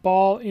like the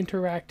ball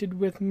interacted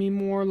with me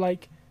more.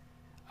 Like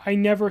I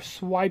never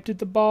swiped at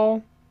the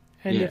ball,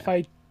 and Yeah. if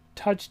I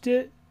touched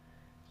it,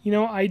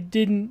 I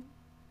didn't.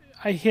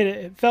 I hit it.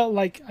 It felt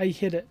like I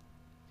hit it.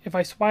 If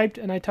I swiped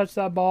and I touched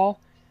that ball,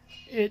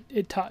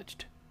 it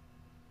touched.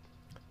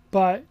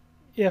 But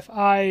if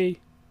I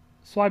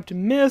swiped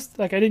and missed,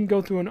 like I didn't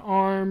go through an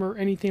arm or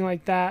anything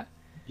like that,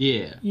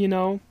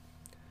 Yeah.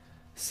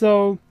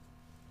 So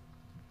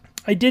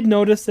I did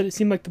notice that it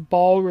seemed like the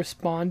ball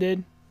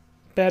responded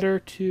better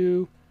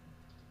to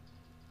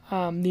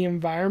the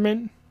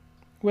environment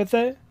with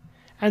it.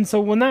 And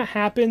so when that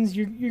happens,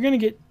 you're going to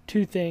get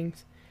two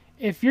things.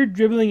 If you're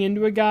dribbling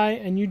into a guy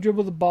and you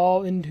dribble the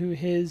ball into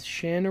his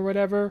shin or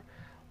whatever,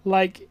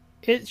 like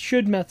it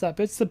should mess up.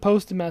 It's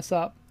supposed to mess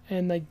up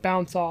and like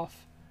bounce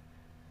off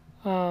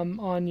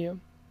on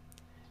you.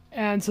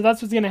 And so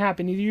that's what's going to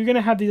happen. Either you're going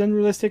to have these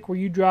unrealistic where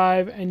you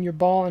drive and your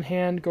ball and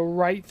hand go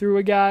right through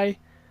a guy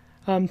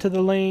to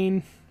the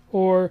lane,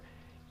 or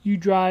you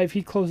drive,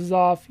 he closes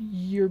off,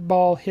 your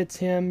ball hits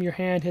him, your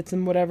hand hits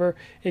him, whatever.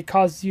 It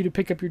causes you to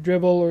pick up your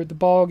dribble, or the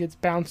ball gets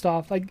bounced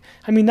off. Like,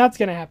 I mean, that's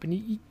going to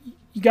happen.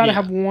 You got to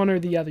have one or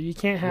the other. You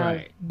can't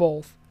have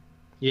both.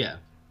 Yeah.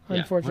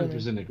 Unfortunately.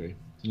 100% agree.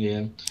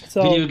 Yeah.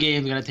 So, video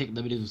games got to take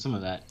liberties with some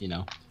of that,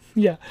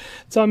 Yeah.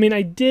 So, I mean,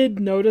 I did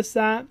notice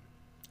that.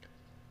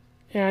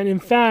 And in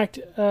fact,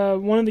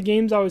 one of the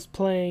games I was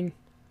playing,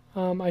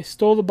 I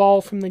stole the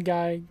ball from the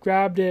guy,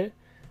 grabbed it,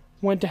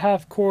 went to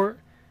half court,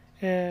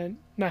 and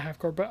not half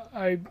court, but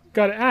I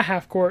got it at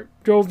half court,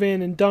 drove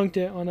in and dunked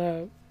it on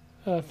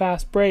a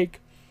fast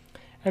break.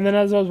 And then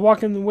as I was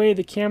walking away,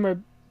 the camera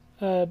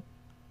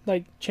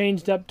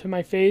changed up to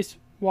my face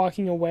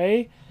walking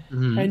away,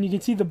 and you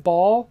can see the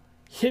ball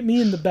hit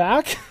me in the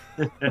back.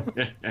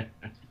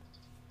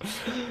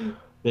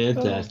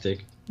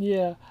 Fantastic.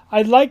 Yeah.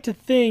 I'd like to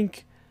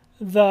think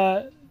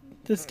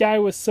this guy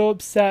was so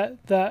upset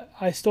that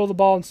I stole the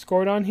ball and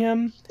scored on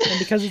him, and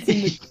because it's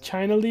in the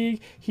China League,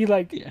 he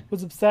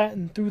was upset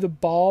and threw the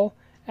ball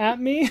at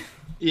me.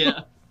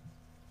 Yeah.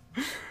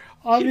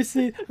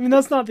 Obviously, I mean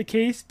that's not the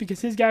case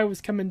because his guy was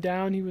coming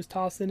down, he was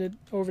tossing it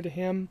over to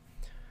him.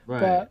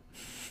 Right.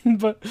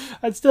 But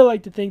I'd still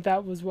like to think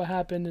that was what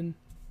happened, and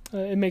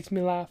it makes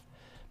me laugh.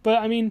 But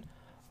I mean,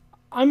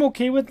 I'm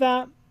okay with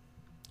that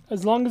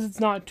as long as it's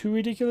not too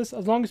ridiculous.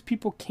 As long as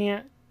people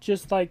can't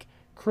just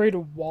create a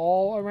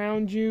wall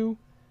around you.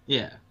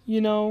 Yeah.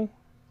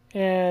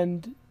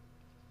 And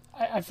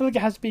I feel like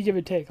it has to be give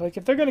or take. Like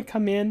if they're gonna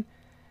come in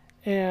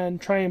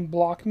and try and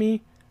block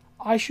me,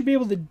 I should be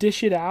able to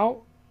dish it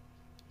out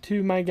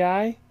to my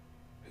guy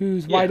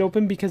who's wide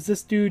open, because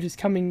this dude is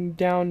coming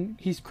down,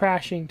 he's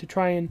crashing to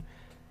try and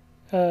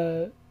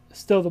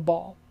steal the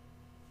ball.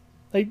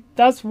 Like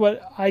that's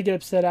what I get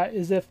upset at,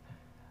 is if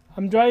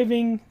I'm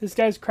driving, this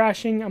guy's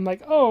crashing, I'm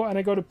like, oh, and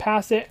I go to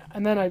pass it,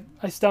 and then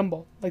I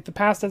stumble. Like, the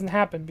pass doesn't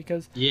happen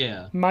because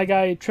my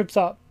guy trips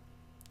up.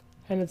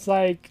 And it's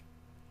like,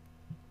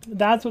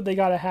 that's what they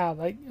got to have.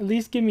 Like, at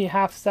least give me a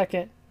half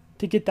second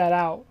to get that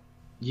out.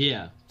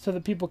 Yeah. So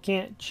that people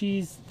can't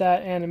cheese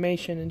that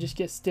animation and just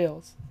get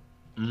stills.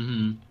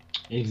 Mm-hmm.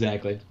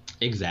 Exactly.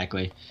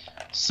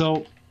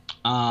 So,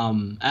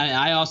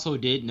 I also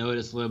did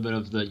notice a little bit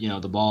of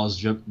the balls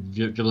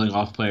dribbling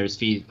off players'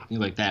 feet, things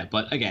like that.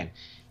 But again,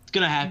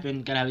 gonna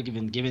happen. Gotta have a give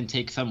and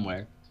take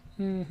somewhere.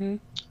 Mm-hmm.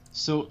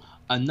 So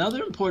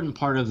another important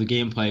part of the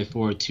gameplay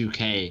for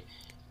 2K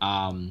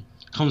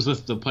comes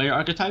with the player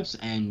archetypes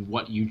and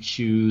what you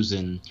choose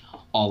and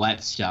all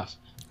that stuff.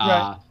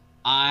 Right.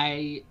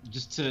 I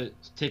just to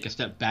take a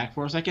step back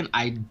for a second,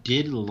 I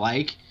did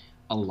like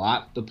a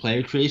lot the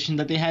player creation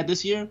that they had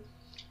this year,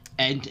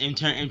 and in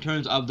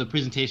terms of the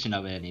presentation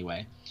of it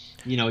anyway.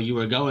 You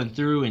were going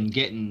through and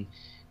getting.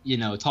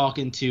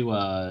 Talking to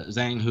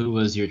Zhang, who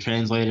was your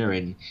translator,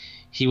 and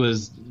he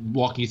was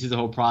walking you through the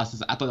whole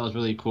process. I thought that was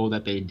really cool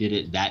that they did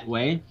it that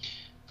way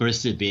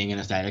versus it being in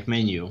a static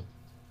menu.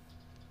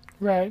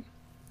 Right.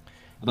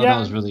 I thought that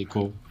was really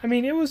cool. I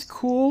mean, it was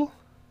cool,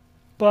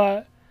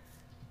 but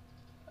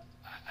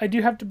I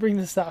do have to bring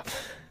this up.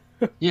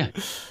 Yeah.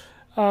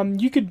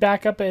 You could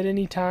back up at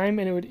any time,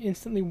 and it would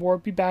instantly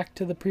warp you back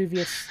to the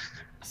previous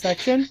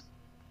section.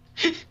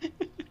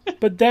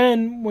 But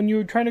then, when you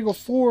were trying to go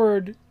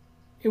forward,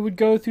 it would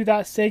go through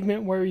that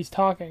segment where he's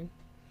talking.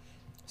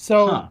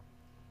 So,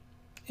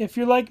 if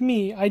you're like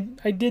me, I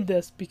did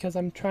this because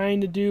I'm trying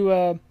to do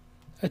a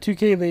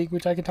 2K League,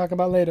 which I can talk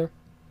about later.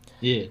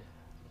 Yeah.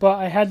 But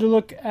I had to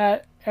look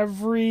at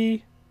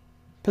every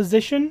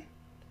position,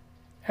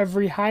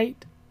 every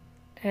height,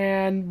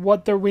 and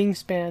what their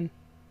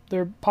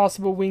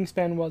possible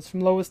wingspan was from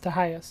lowest to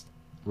highest.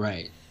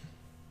 Right.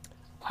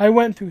 I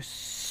went through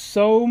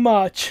so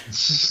much.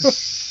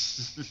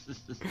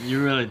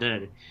 You really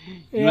did.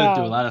 You went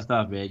through a lot of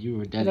stuff, man. You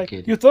were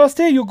dedicated. Like, you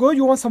thirsty? You good?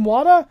 You want some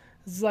water?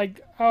 It's like,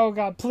 oh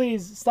God,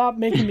 please stop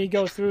making me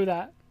go through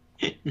that.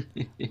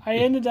 I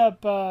ended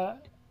up,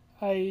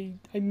 I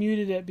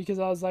muted it because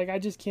I was like, I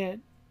just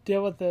can't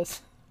deal with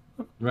this.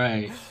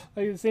 Right.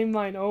 Like the same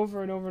line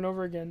over and over and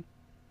over again.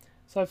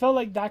 So I felt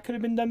like that could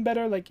have been done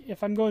better. Like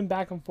if I'm going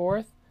back and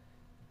forth,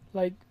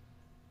 like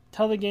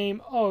tell the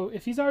game, oh,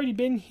 if he's already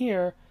been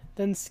here,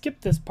 then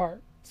skip this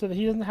part so that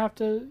he doesn't have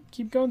to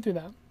keep going through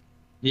that.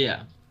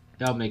 Yeah.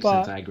 that makes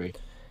sense. But I agree.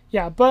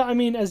 yeah, but I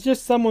mean, as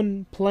just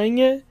someone playing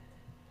it,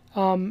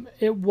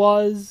 it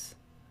was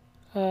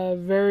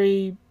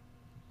very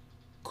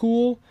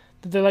cool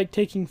that they're like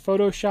taking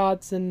photo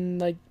shots and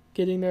like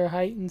getting their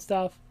height and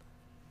stuff.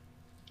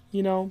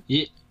 You know?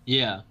 Yeah,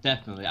 yeah,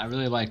 definitely. I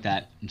really like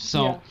that. Yeah.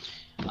 So,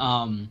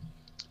 um,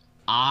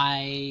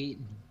 I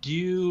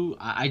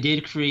I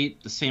did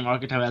create the same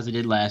archetype as I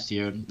did last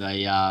year,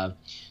 the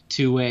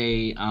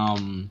two-way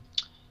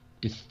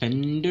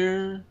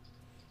defender,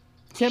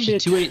 Can't be a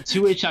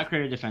two-way shot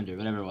creator defender,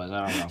 whatever it was.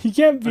 I don't know. you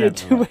can't be a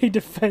Whatever it was. two-way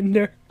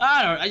defender.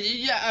 I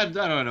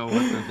don't know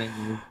what the thing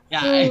is.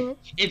 Yeah, Uh,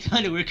 it's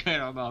kind of weird. I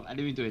don't know. I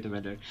didn't mean two-way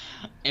defender.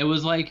 It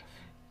was like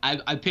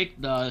I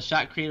picked the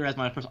shot creator as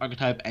my first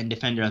archetype and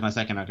defender as my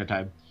second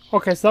archetype.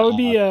 okay, so that would Uh,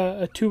 be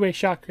a two-way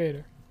shot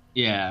creator.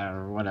 yeah,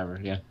 or whatever.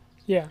 Yeah.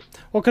 Yeah.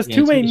 Well, because Yeah,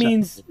 two-way two-way shot.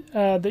 means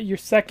that your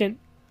second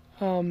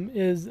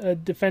is a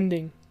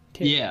defending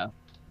tier. Yeah,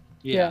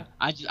 Yeah.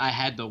 yeah. I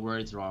had the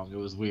words wrong. It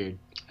was weird.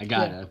 I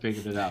got Yeah. it. I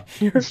figured it out.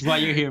 You're, This is why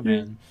you're here, you're,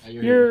 man. Why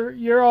you're here.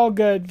 you're all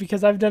good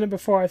because I've done it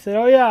before. I said,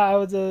 oh yeah, I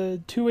was a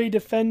two-way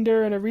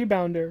defender and a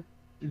rebounder.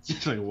 It's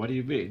just like, what do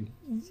you mean?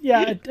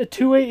 Yeah, a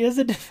two-way is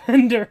a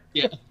defender.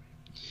 Yeah,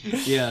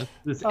 yeah.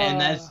 And Uh,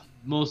 that's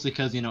mostly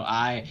because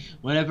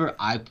whenever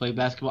I play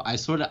basketball,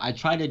 I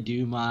try to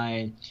do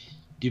my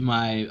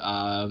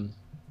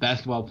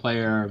basketball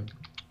player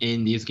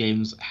in these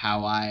games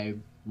how I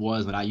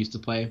was when I used to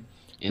play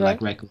in right.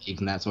 like rec leagues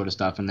and that sort of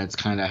stuff, and that's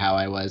kind of how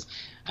I was.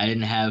 I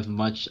didn't have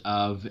much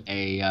of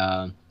a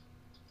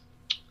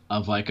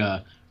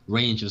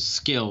range of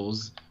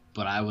skills,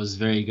 but I was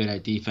very good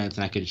at defense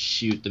and I could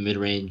shoot the mid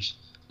range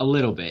a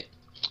little bit,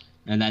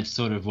 and that's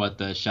sort of what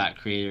the shot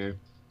creator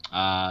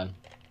uh,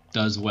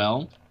 does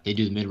well. They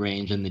do the mid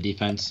range and the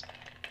defense,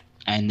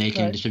 and they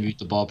can Right. distribute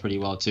the ball pretty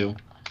well too.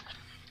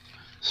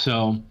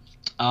 So,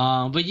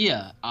 but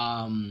yeah,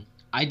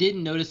 I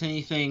didn't notice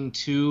anything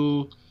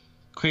too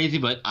crazy,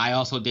 but I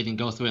also didn't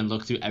go through and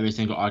look through every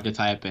single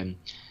archetype and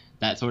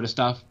that sort of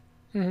stuff.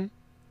 hmm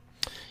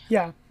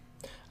Yeah.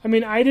 I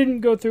mean, I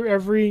didn't go through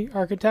every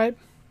archetype,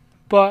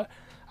 but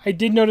I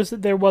did notice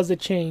that there was a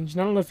change.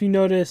 And I don't know if you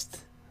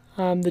noticed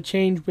the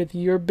change with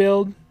your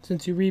build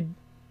since you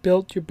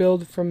rebuilt your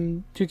build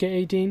from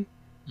 2K18.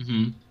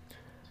 Hmm.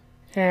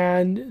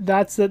 And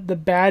that's that the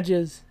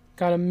badges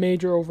got a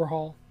major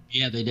overhaul.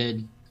 Yeah, they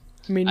did.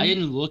 I mean, I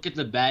didn't look at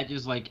the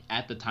badges like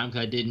at the time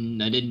because I didn't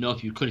know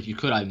if you could. If you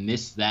could, I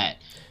missed that.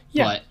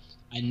 yeah, But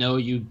I know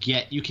you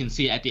can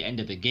see at the end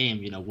of the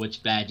game,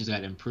 which badges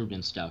got improved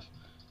and stuff.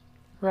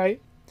 right.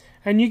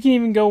 And you can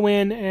even go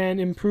in and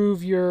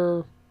improve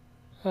your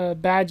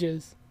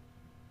badges.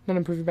 Not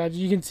improve your badges.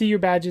 You can see your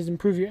badges,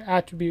 improve your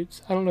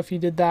attributes. I don't know if you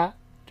did that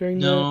during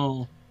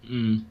No.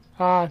 Mm.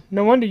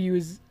 no wonder you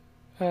was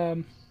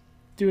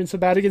doing so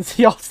bad against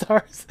the All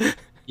Stars.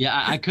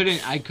 Yeah, I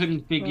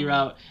couldn't figure Uh,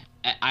 out.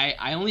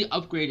 I only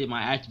upgraded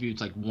my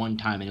attributes like one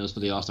time, and it was for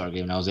the All Star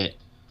game, and that was it.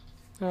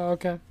 oh,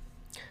 okay.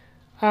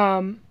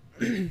 Um,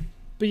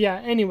 but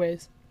yeah.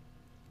 Anyways,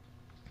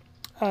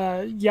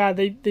 yeah,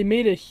 they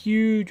made a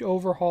huge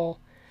overhaul.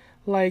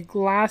 Like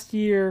last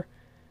year,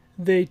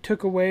 they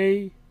took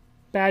away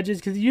badges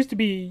because it used to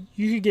be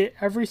you could get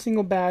every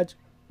single badge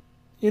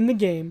in the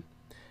game.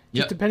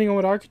 Just Yep. depending on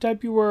what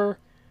archetype you were,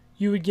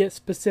 you would get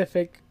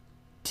specific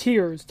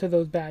tiers to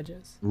those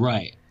badges.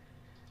 Right.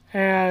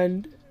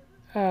 And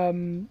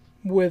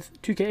with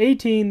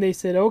 2K18, they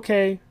said,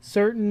 okay,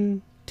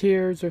 certain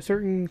tiers or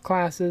certain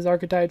classes,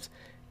 archetypes,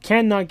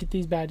 cannot get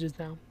these badges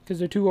now because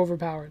they're too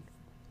overpowered.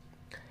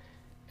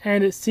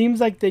 And it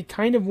seems like they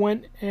kind of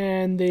went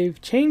and they've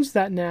changed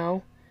that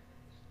now.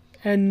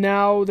 And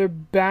now they're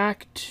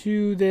back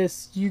to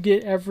this you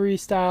get every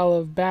style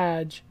of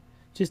badge,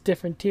 just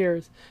different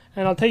tiers.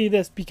 And I'll tell you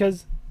this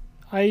because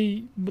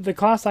the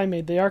class I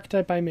made, the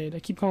archetype I made, I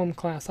keep calling them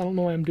class. I don't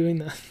know why I'm doing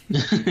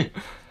that.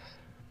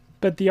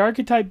 But the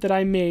archetype that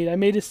I made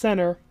a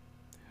center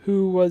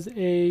who was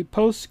a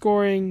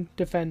post-scoring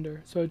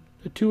defender, so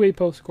a two-way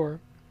post scorer.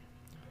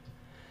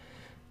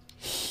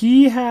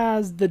 He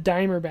has the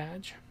Dimer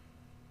badge.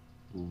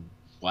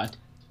 What?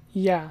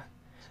 Yeah.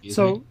 Excuse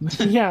So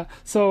me? yeah.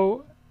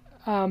 So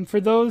for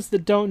those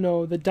that don't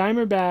know, the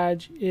Dimer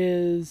badge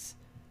is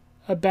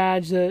a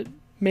badge that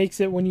makes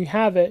it when you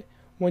have it,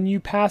 when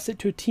you pass it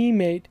to a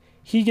teammate,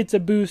 he gets a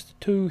boost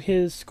to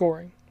his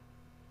scoring.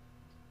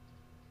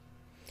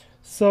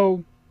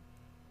 So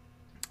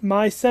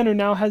my center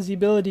now has the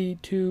ability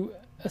to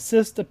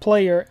assist a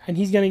player and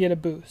he's going to get a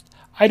boost.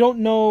 I don't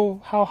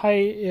know how high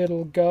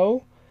it'll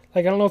go.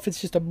 Like I don't know if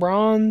it's just a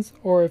bronze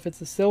or if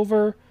it's a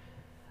silver.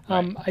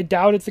 Right. I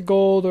doubt it's a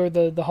gold or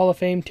the Hall of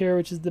Fame tier,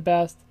 which is the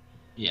best.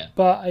 Yeah.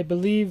 But I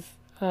believe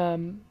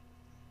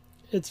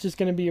it's just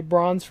going to be a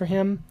bronze for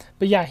him.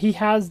 But yeah, he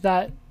has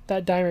that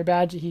Dimer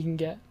badge that he can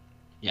get.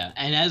 Yeah.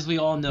 And as we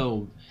all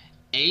know,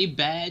 a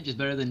badge is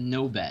better than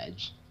no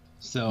badge.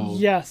 So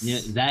Yes. yeah,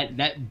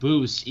 that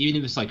boost, even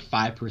if it's like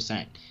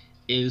 5%,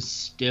 is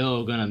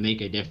still gonna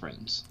make a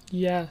difference.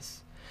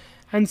 Yes.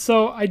 And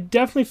so I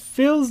definitely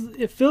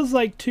it feels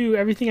like too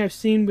everything I've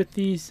seen with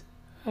these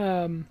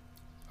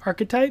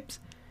archetypes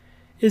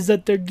is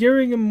that they're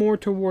gearing them more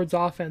towards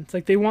offense.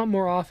 Like they want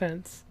more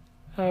offense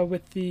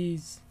with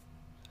these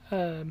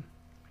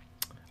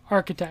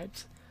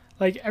archetypes.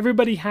 Like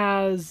everybody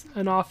has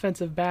an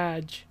offensive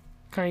badge,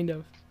 kind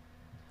of.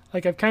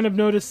 Like I've kind of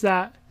noticed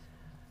that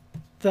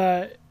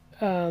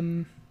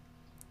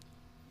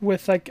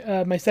with like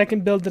my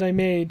second build that I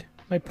made,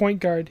 my point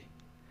guard,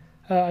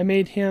 I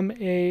made him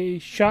a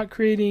shot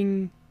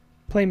creating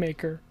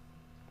playmaker.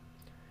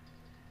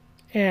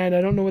 And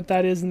I don't know what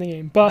that is in the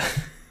game, but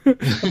a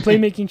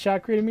playmaking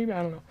shot creator maybe,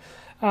 I don't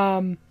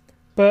know.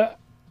 But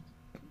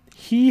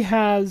he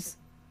has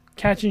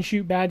catch and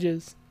shoot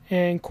badges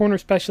and corner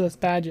specialist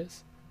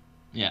badges.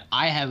 Yeah,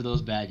 I have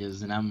those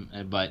badges,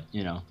 but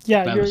Yeah,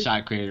 I'm a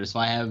shot creator, so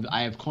I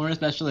have corner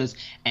specialist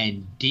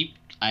and deep.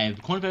 I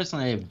have corner specialist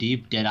and I have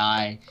deep, dead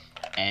eye,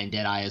 and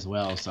dead eye as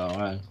well.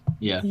 So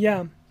yeah.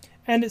 Yeah,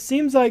 and it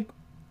seems like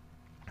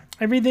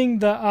everything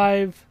that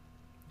I've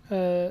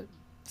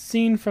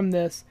seen from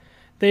this,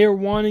 they are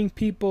wanting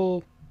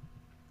people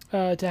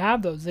to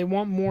have those. They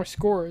want more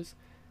scorers.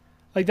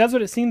 Like that's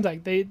what it seems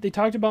like. They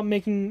talked about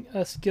making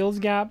a skills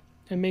gap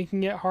and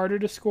making it harder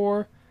to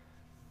score,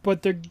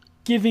 but they're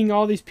giving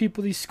all these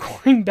people these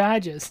scoring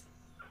badges.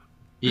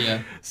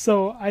 Yeah.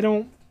 So I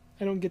don't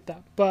get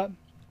that. But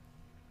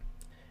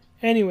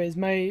anyways,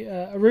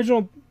 my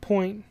original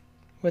point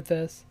with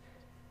this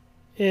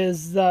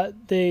is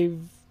that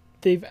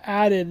they've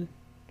added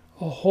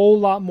a whole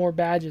lot more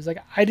badges.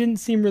 Like I didn't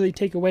see them really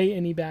take away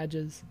any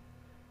badges.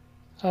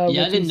 I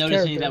didn't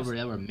notice any that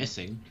were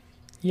missing.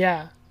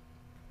 Yeah.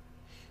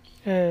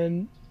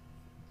 And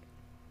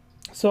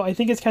so I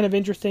think it's kind of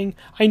interesting.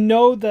 I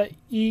know that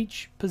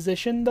each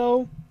position,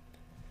 though,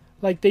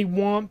 like they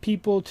want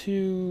people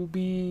to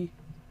be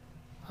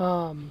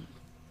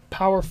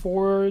power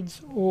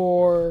forwards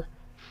or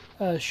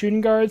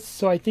shooting guards.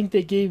 So I think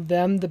they gave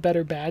them the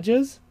better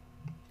badges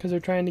because they're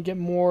trying to get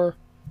more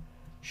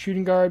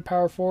shooting guard,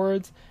 power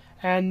forwards.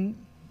 And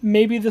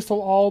maybe this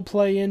will all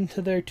play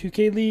into their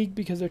 2K league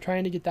because they're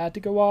trying to get that to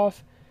go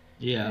off.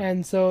 Yeah.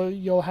 And so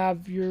you'll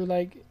have your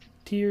like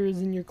tiers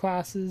and your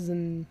classes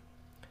and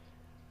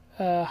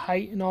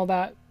height and all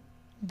that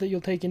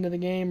you'll take into the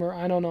game, or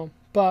I don't know.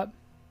 But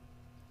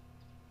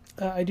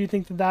I do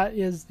think that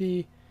is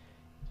the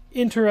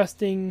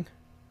interesting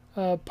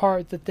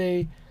part, that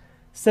they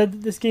said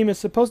that this game is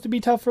supposed to be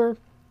tougher,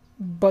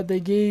 but they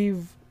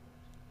gave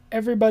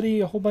everybody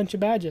a whole bunch of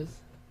badges.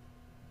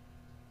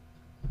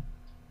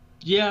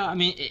 Yeah, I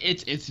mean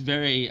it's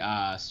very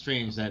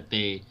strange that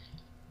they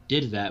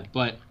did that,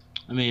 but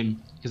I mean,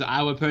 because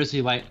I would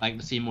personally like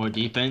to see more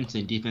defense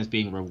and defense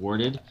being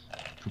rewarded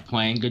for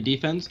playing good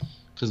defense.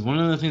 Because one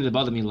of the things that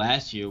bothered me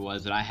last year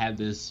was that I had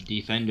this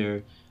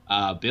defender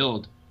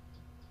build,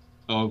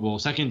 or well,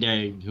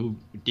 secondary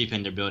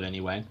defender build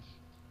anyway,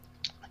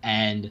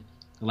 and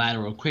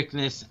lateral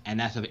quickness and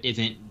that stuff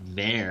isn't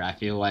there. I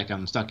feel like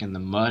I'm stuck in the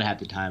mud half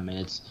the time, and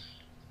it's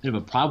a bit of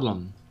a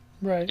problem.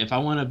 Right. If I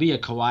want to be a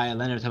Kawhi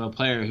Leonard type of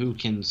player who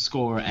can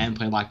score and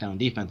play lockdown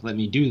defense, let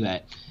me do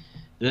that.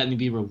 Let me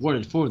be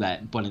rewarded for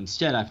that. But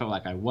instead, I felt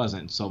like I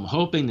wasn't. So I'm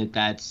hoping that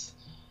that's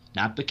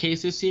not the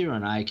case this year,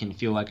 and I can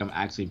feel like I'm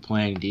actually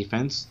playing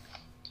defense.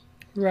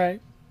 Right.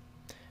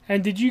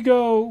 And did you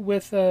go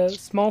with a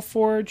small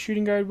forward,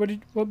 shooting guard?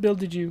 What build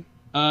did you?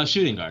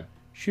 Shooting guard.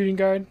 Shooting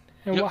guard.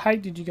 And Yep. what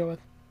height did you go with?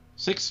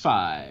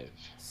 6'5".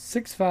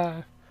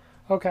 6'5".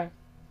 Okay.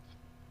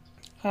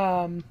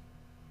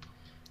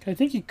 I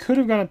think you could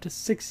have gone up to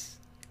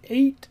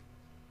 6'8",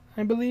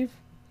 I believe.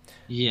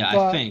 Yeah,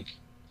 I think.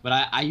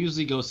 But I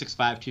usually go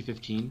 6'5",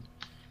 215.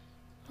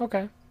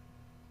 Okay.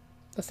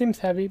 That seems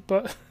heavy,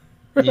 but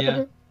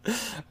Yeah.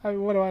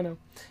 what do I know?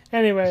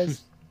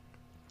 Anyways,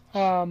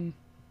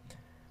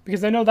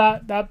 because I know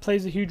that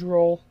plays a huge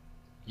role.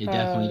 It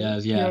definitely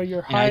does, yeah.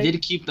 Your And I height,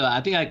 did keep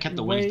I think I kept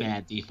the weight. wingspan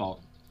at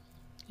default.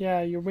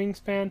 Yeah, your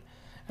wingspan.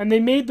 And they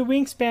made the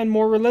wingspan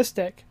more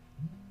realistic.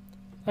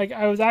 Like,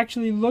 I was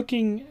actually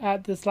looking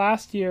at this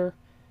last year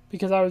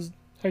because I was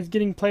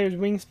getting players'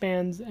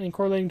 wingspans and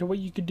correlating to what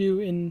you could do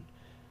in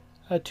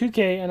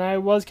 2K, and I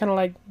was kind of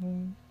like,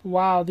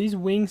 wow, these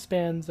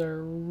wingspans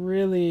are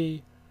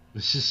really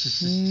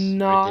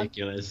not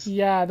ridiculous.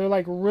 Yeah, they're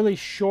like really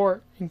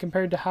short in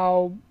compared to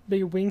how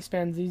big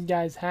wingspans these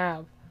guys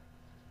have.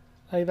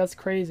 Like, that's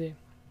crazy.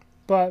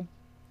 But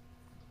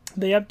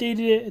they updated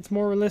it. It's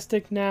more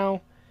realistic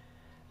now,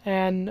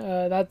 and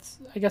I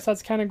guess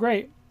that's kind of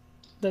great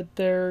that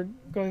they're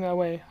going that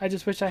way. I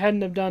just wish I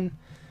hadn't have done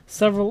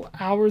several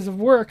hours of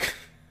work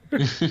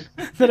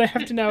that I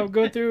have to now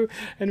go through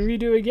and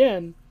redo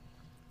again.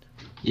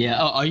 Yeah.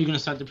 Oh, are you gonna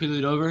start the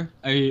prelude over?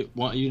 Are you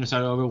gonna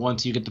start it over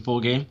once you get the full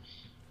game?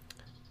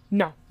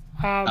 No.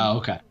 Oh,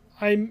 okay.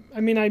 I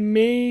mean, I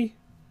may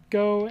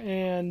go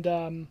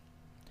and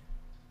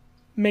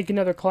make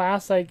another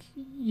class. Like,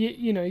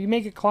 you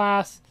make a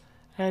class,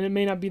 and it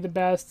may not be the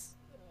best.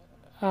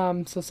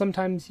 So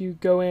sometimes you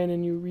go in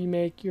and you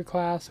remake your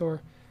class,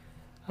 or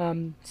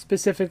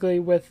specifically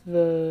with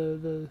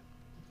the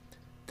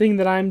thing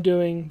that I'm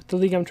doing, the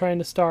league I'm trying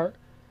to start,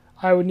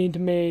 I would need to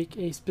make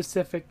a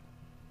specific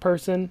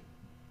person.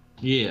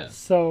 Yeah.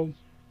 So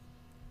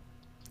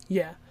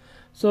yeah.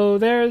 So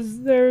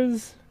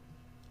there's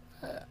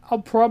I'll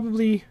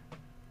probably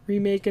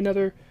remake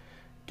another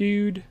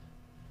dude.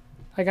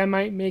 Like I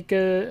might make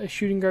a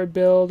shooting guard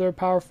build or a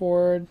power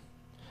forward.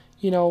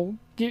 You know,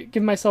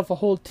 give myself a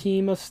whole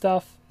team of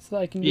stuff so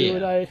that I can do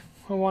what I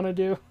want to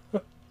do.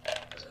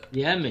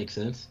 Yeah, that makes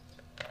sense.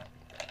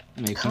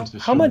 Makes sense for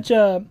How sure. much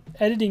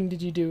editing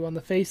did you do on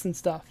the face and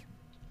stuff?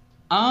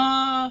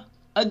 A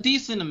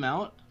decent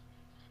amount.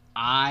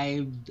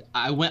 I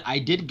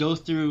did go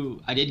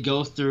through.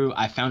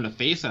 I found a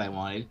face that I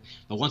wanted,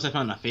 but once I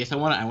found a face I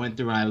wanted, I went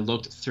through and I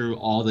looked through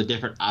all the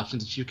different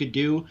options that you could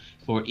do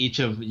for each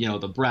of,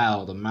 the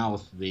brow, the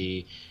mouth,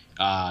 the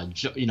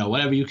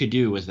whatever you could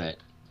do with it.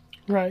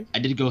 Right. I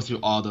did go through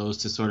all those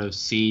to sort of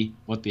see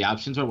what the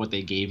options were, what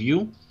they gave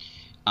you.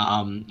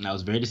 And I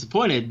was very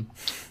disappointed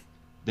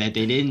that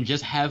they didn't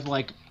just have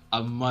like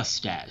a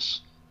mustache.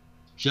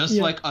 Just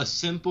like a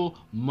simple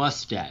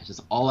mustache.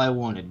 That's all I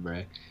wanted,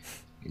 bro.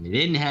 And they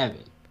didn't have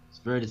it. It's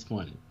very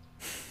disappointing.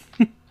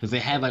 Because they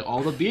had like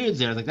all the beards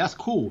there. I was like, that's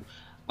cool.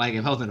 Like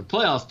if I was in the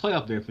playoffs,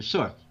 playoff beard for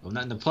sure. But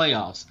not in the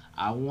playoffs.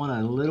 I want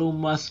a little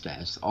mustache.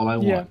 That's all I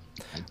want.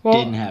 I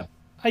didn't have.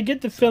 I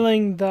get the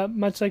feeling that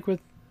much like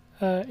with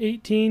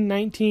 18,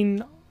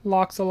 19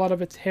 locks a lot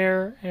of its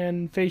hair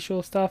and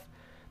facial stuff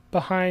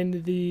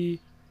behind the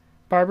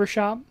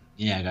barbershop.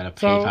 Yeah, I gotta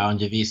pay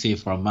 500 VC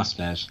for a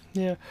mustache.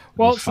 Yeah.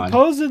 Well,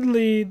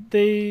 supposedly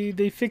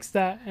they fixed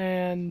that,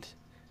 and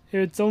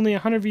it's only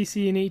 100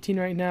 VC in 18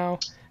 right now,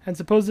 and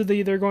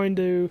supposedly they're going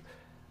to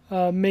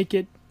make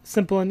it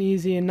simple and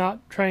easy and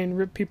not try and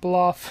rip people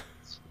off.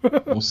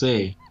 We'll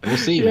see. We'll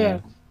see,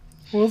 man.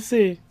 We'll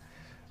see.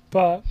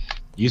 But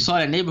you saw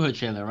that Neighborhood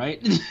trailer,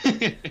 right?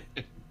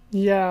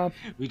 Yeah.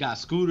 We got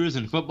scooters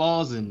and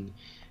footballs and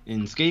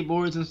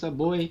skateboards and stuff,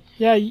 boy.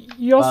 Yeah,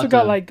 you also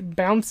got like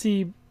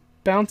bouncy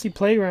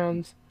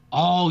playgrounds.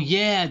 Oh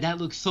yeah, that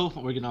looks so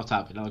fun. We're getting off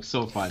topic. That looks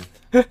so fun.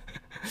 The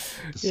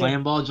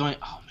slam ball joint.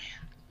 Oh man.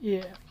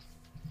 Yeah.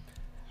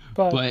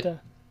 But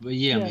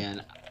yeah,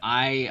 man.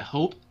 I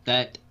hope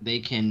that they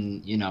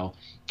can,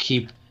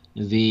 keep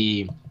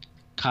the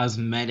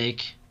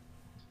cosmetic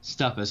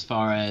stuff as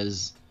far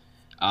as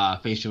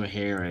facial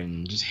hair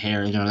and just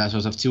hair, that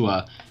sort of stuff to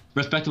a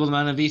respectable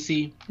amount of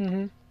VC.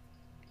 Mm-hmm.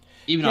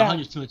 Even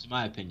 100 too much, in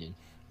my opinion.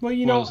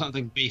 Well,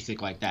 something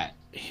basic like that.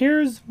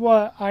 Here's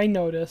what I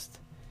noticed,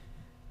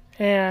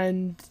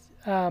 and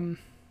it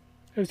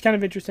was kind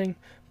of interesting.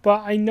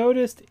 But I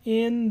noticed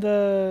in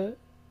the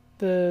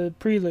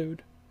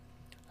Prelude,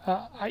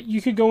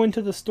 you could go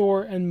into the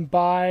store and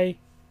buy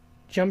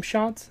jump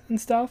shots and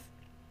stuff.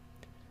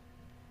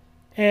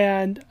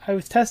 And I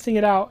was testing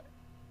it out.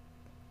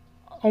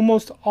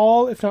 Almost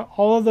all, if not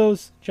all of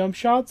those jump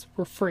shots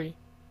were free.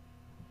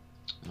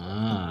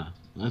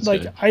 That's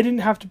like good. I didn't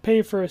have to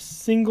pay for a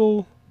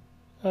single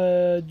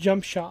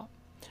jump shot.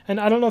 And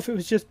I don't know if it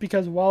was just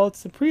because,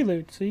 it's the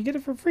Prelude, so you get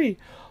it for free.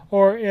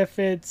 Or if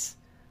it's,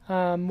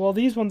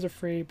 these ones are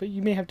free, but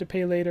you may have to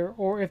pay later.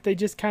 Or if they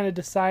just kind of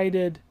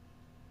decided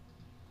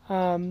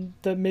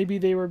that maybe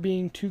they were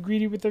being too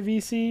greedy with their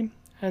VC.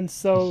 And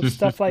so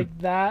stuff like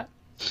that,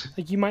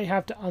 like you might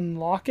have to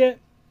unlock it.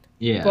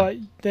 Yeah. But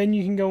then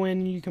you can go in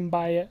and you can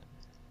buy it.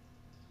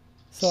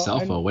 So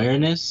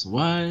self-awareness?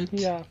 What?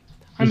 Yeah.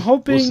 I'm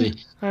hoping. We'll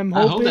see. I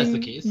hope that's the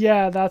case.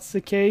 Yeah, that's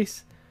the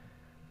case.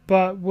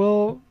 But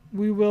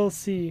we will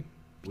see,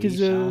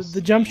 because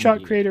the jump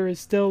shot creator is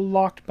still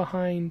locked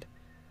behind.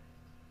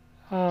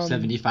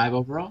 75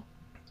 overall.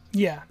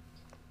 Yeah.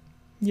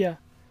 Yeah.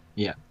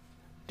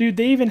 Dude,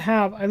 they even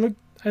have.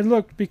 I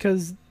looked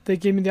because they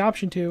gave me the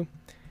option to.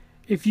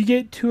 If you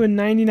get to a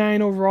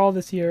 99 overall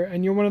this year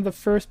and you're one of the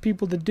first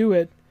people to do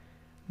it,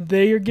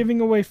 they are giving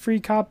away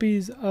free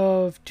copies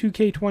of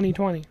 2K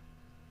 2020.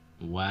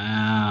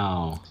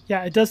 Wow.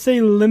 Yeah, it does say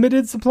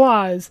limited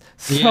supplies.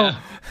 So,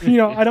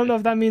 I don't know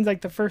if that means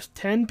like the first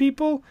 10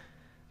 people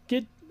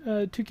get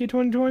 2K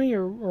 2020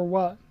 or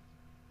what.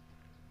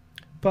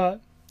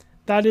 But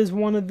that is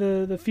one of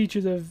the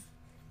features of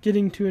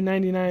getting to a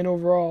 99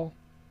 overall.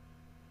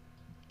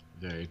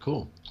 Very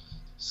cool.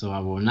 So I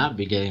will not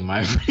be getting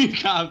my free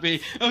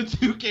copy of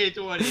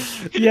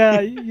 2K20.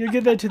 Yeah, you'll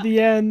get that to the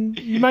end.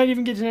 You might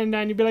even get to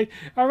 99. You'll be like,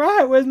 all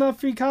right, where's my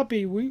free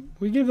copy? We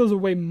gave those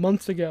away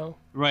months ago.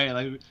 Right,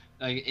 like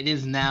it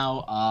is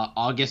now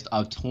August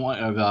of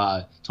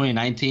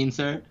 2019,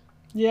 sir.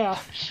 Yeah.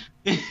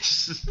 All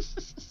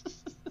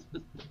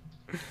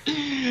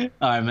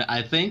right, man.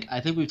 I think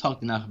we've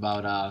talked enough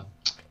about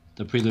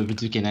the Prelude for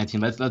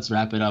 2K19. Let's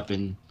wrap it up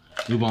and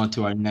move on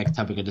to our next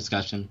topic of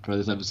discussion for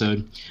this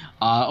episode.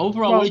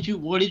 Overall,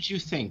 what did you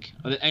think?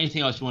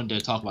 Anything else you wanted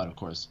to talk about, of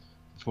course,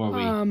 before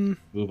we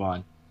move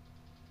on?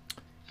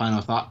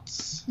 Final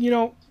thoughts.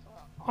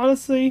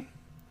 Honestly,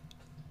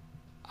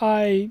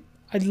 I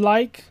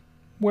like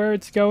where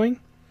it's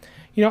going.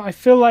 I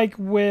feel like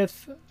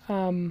with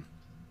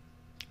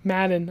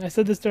Madden, I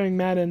said this during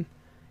Madden,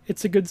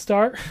 it's a good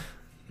start.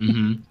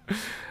 Mm-hmm.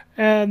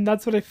 And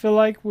that's what I feel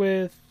like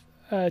with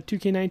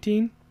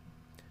 2K19.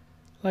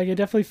 Like, I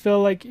definitely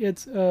feel like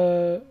it's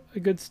a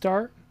good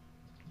start.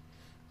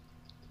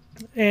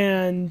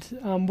 And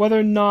whether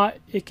or not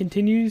it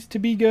continues to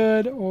be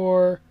good,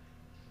 or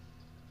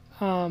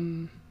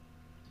um,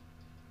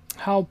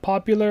 how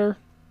popular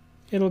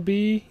it'll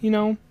be,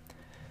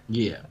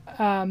 Yeah.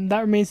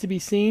 that remains to be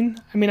seen.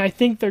 I mean, I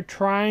think they're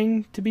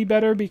trying to be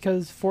better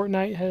because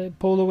Fortnite had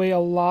pulled away a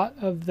lot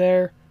of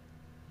their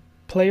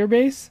player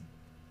base.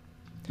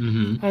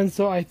 Mm-hmm. And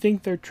so I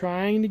think they're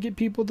trying to get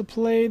people to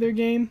play their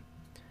game.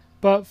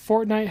 But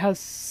Fortnite has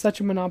such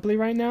a monopoly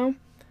right now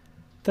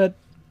that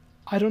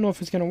I don't know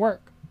if it's going to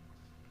work.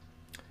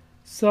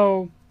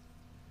 So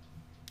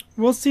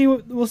we'll see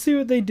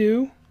what they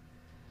do.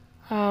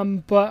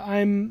 But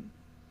I'm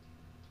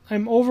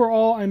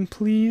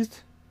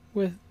pleased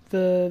with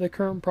the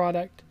current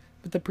product,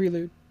 with the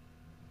Prelude.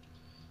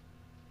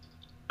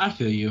 I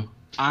feel you.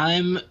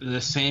 I'm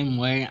the same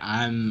way.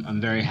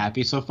 I'm very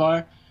happy so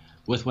far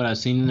with what I've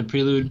seen in the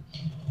prelude.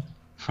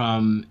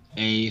 From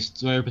a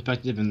story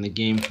perspective, and the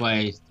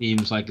gameplay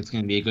seems like it's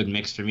going to be a good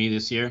mix for me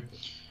this year.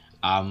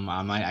 I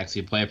might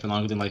actually play it for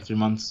longer than like 3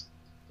 months,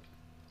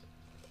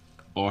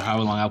 or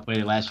however long I played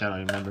it last year. I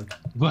don't remember,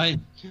 but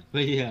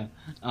yeah,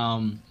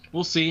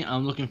 we'll see.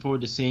 I'm looking forward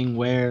to seeing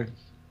where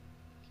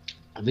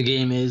the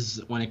game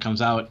is when it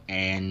comes out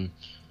and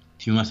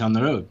a few months down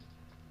the road.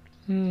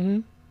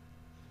 Mm-hmm.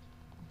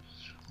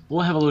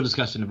 We'll have a little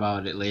discussion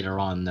about it later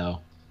on, though.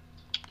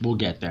 We'll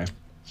get there.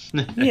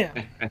 Yeah.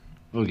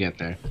 We'll get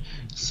there.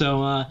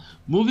 So,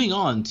 moving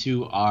on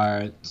to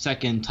our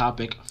second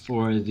topic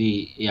for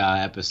the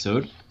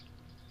episode.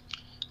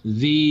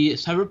 The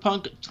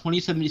Cyberpunk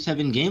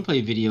 2077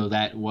 gameplay video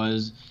that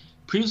was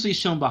previously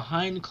shown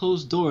behind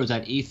closed doors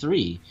at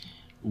E3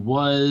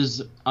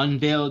 was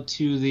unveiled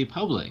to the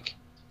public.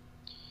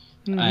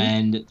 Mm-hmm.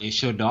 And they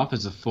showed it off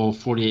as a full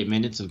 48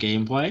 minutes of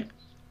gameplay.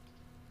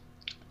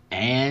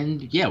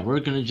 And yeah, we're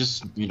going to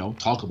just,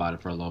 talk about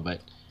it for a little bit.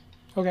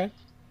 Okay.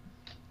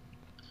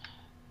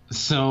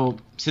 So,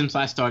 since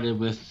I started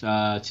with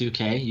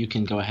 2K, you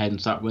can go ahead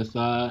and start with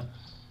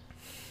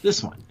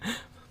this one.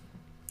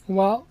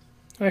 Well,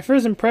 my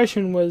first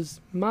impression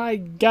was, my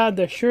God,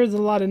 there sure is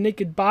a lot of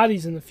naked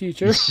bodies in the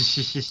future.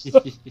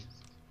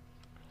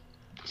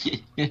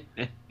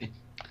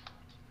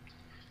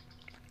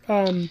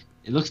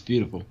 It looks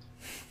beautiful.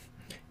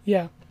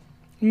 Yeah.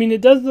 I mean,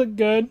 it does look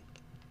good.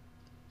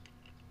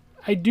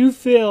 I do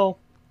feel,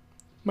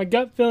 my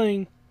gut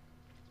feeling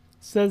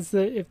says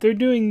that if they're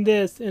doing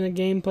this in a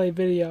gameplay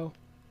video,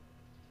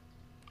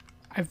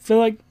 I feel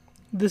like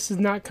this is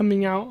not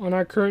coming out on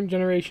our current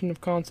generation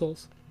of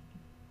consoles.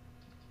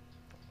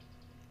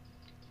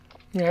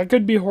 Yeah, I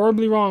could be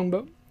horribly wrong,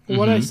 but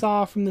what I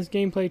saw from this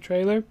gameplay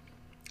trailer,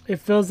 it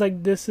feels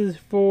like this is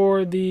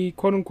for the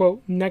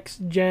quote-unquote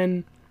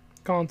next-gen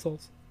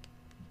consoles.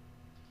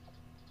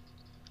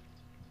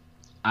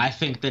 I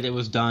think that it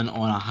was done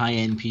on a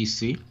high-end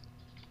PC.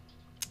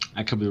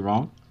 I could be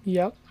wrong.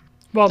 Yep.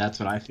 Well, that's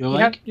what I feel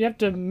like. You have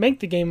to make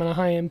the game on a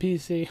high-end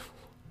PC.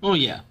 Oh,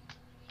 yeah.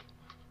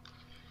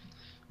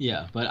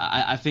 Yeah, but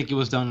I think it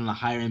was done on a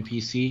higher-end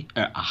PC.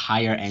 Or a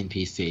higher-end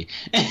PC.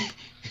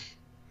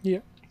 Yeah.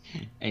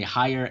 A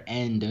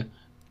higher-end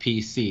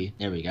PC.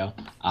 There we go.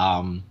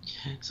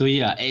 So,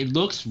 yeah, it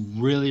looks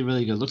really,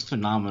 really good. It looks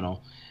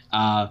phenomenal.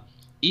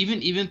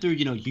 Even through,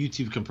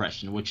 YouTube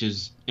compression, which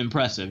is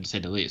impressive, to say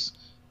the least.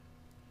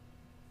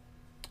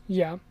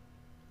 Yeah.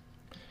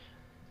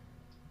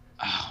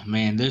 Oh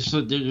man, there's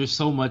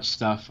so much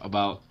stuff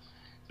about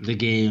the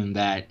game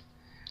that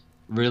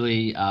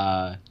really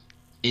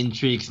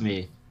intrigues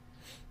me,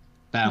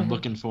 that I'm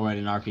looking for in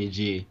an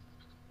RPG.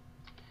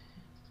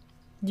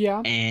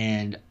 Yeah.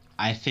 And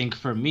I think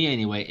for me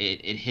anyway,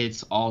 it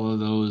hits all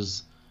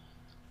those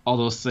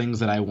things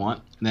that I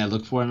want and that I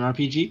look for in an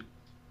RPG.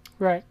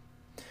 Right.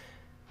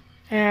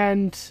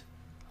 And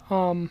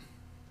sorry,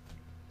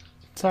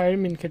 I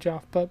didn't mean to cut you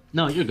off, but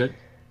No, you're good.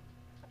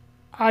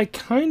 I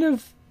kind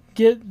of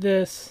get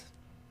this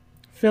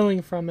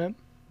feeling from it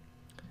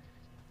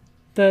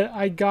that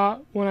I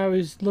got when I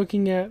was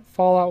looking at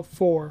Fallout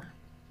 4.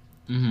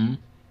 Mm-hmm.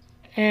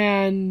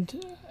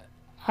 And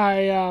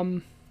I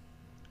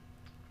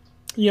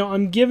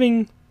I'm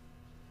giving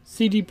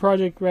CD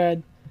Projekt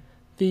Red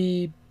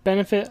the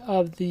benefit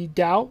of the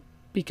doubt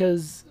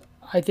because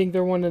I think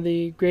they're one of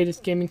the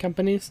greatest gaming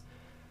companies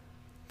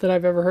that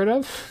I've ever heard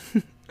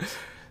of.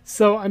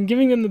 So I'm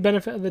giving them the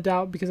benefit of the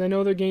doubt because I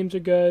know their games are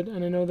good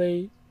and I know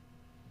they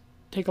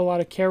take a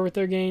lot of care with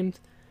their games.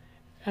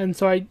 And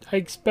so I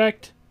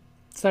expect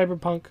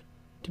Cyberpunk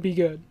to be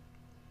good.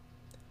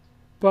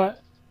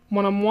 But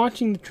when I'm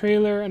watching the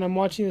trailer and I'm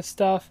watching the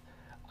stuff,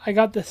 I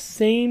got the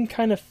same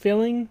kind of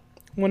feeling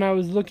when I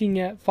was looking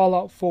at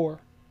Fallout 4.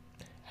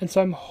 And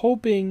so I'm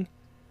hoping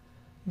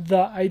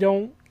that I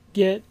don't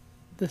get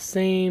the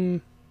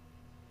same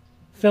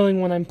feeling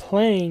when I'm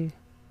playing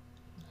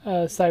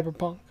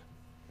Cyberpunk.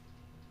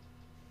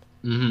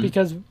 Mm-hmm.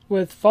 Because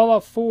with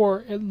Fallout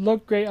 4, it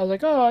looked great. I was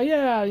like, oh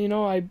yeah,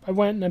 I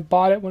went and I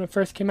bought it when it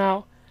first came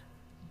out.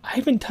 I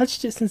haven't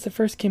touched it since it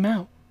first came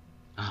out.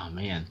 Oh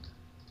man,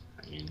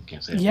 mean,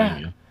 can't say I Yeah.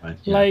 blame you. But,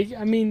 yeah. Like,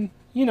 I mean,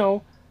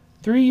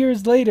 3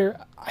 years later,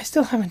 I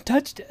still haven't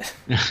touched it.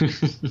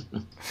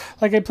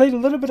 Like, I played a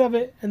little bit of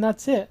it, and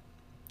that's it.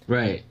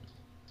 Right.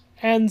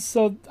 And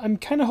so I'm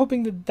kind of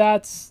hoping that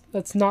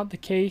that's not the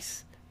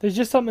case. There's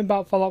just something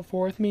about Fallout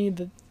 4 with me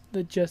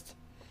that just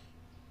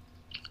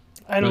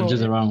I don't Rubs you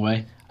know. the wrong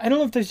way. I don't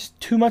know if there's just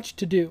too much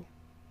to do.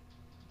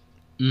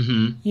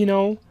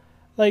 Mm-hmm.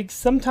 Like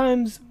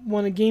sometimes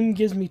when a game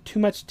gives me too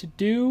much to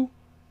do,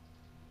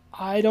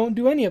 I don't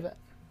do any of it.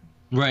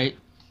 Right.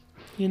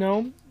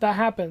 That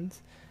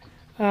happens.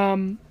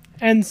 And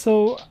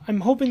so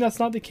I'm hoping that's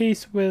not the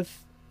case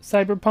with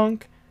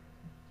Cyberpunk.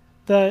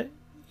 That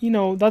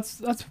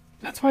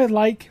that's why I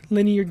like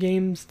linear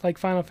games like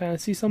Final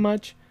Fantasy so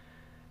much,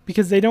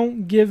 because they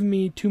don't give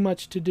me too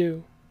much to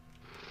do.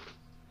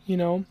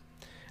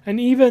 And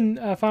even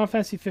Final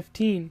Fantasy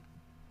 15,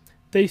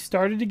 they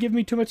started to give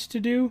me too much to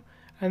do,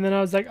 and then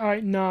I was like, all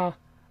right, nah,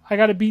 I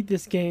gotta beat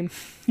this game.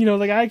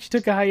 Like I actually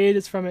took a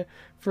hiatus from it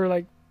for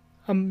like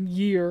a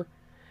year,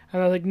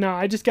 and I was like, nah,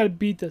 I just gotta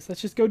beat this.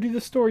 Let's just go do the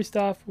story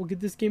stuff. We'll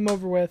get this game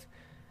over with,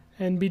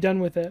 and be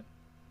done with it.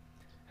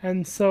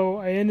 And so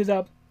I ended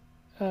up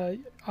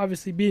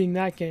obviously beating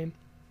that game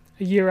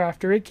a year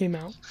after it came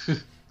out.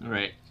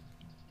 Right.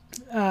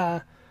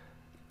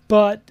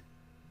 But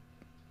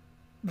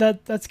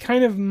that's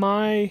kind of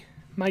my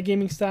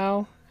gaming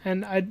style,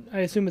 and I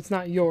assume it's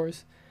not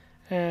yours.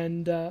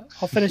 And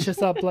I'll finish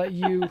this up, let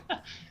you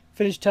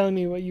finish telling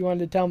me what you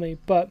wanted to tell me.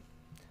 But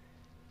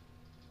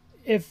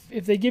if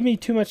they give me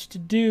too much to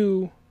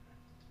do,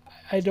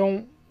 I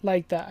don't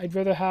like that. I'd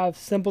rather have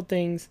simple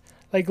things.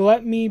 Like,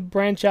 let me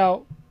branch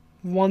out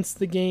once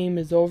the game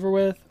is over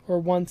with, or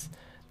once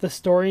the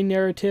story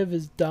narrative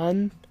is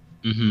done.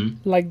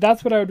 Mm-hmm. Like,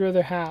 that's what I would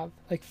rather have.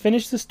 Like,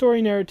 finish the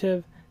story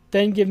narrative,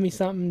 then give me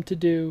something to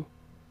do.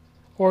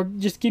 Or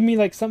just give me,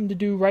 like, something to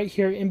do right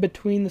here in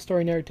between the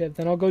story narrative.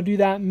 Then I'll go do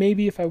that,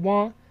 maybe if I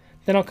want.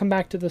 Then I'll come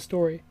back to the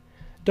story.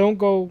 Don't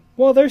go,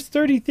 well, there's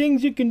 30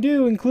 things you can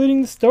do,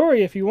 including the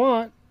story, if you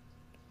want.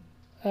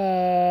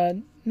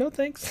 No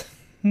thanks.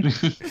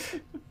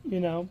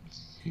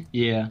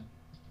 Yeah.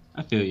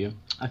 I feel you.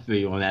 I feel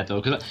you on that,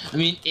 though. Because, I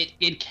mean,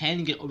 it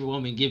can get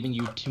overwhelming giving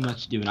you too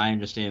much to do, and I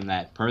understand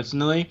that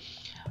personally.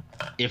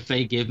 If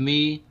they give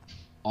me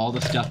all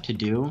the stuff to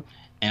do,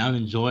 and I'm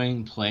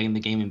enjoying playing the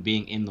game and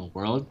being in the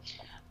world,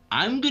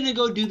 I'm going to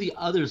go do the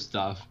other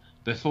stuff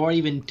before I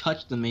even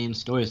touch the main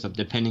story stuff,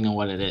 depending on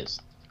what it is,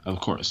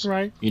 of course.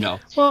 Right.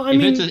 Well, I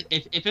mean,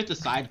 if it's a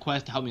side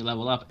quest to help me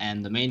level up,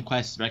 and the main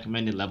quest is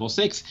recommended level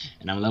 6,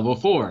 and I'm level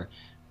 4,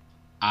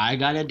 I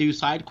gotta do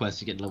side quests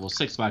to get level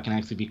 6 so I can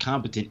actually be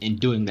competent in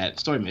doing that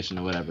story mission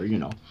or whatever,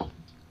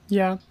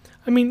 Yeah.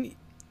 I mean,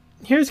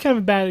 here's kind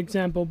of a bad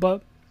example,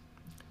 but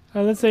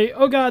let's say,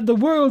 oh god, the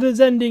world is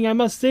ending, I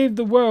must save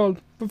the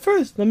world. But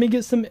first, let me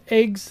get some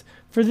eggs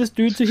for this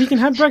dude so he can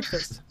have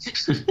breakfast.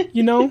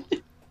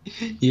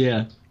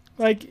 Yeah.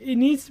 Like, it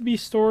needs to be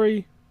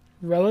story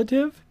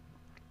relative,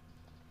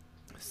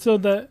 so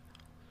that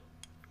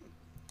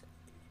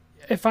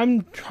if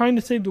I'm trying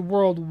to save the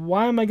world,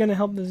 why am I going to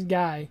help this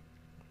guy,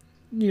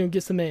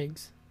 get some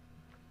eggs?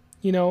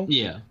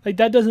 Yeah. Like,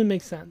 that doesn't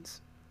make sense.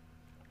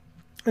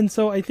 And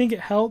so I think it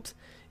helps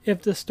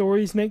if the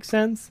stories make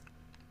sense.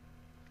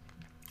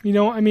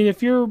 I mean,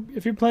 if you're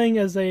playing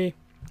as a,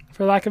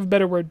 for lack of a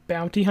better word,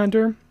 bounty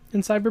hunter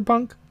in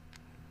Cyberpunk,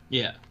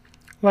 Yeah.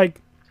 like,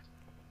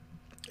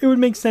 it would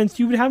make sense.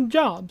 You would have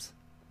jobs.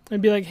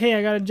 I'd be like, hey,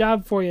 I got a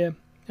job for you.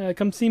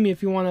 Come see me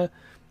if you want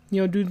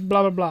to, do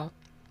blah, blah, blah.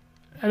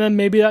 And then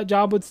maybe that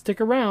job would stick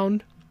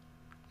around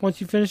once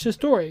you finish the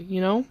story,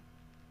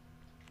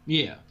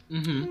 Yeah.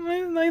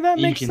 Mm-hmm. Like that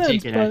makes sense. You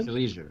can take it at your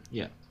leisure.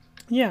 Yeah.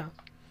 Yeah.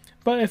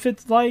 But if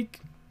it's like,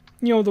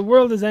 the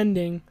world is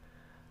ending,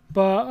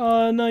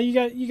 but no, you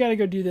got to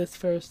go do this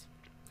first.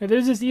 Like,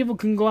 there's this evil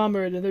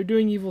conglomerate and they're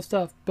doing evil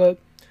stuff, but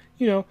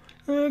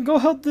go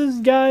help this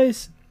guy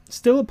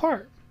steal a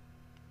part.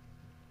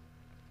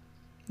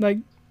 Like,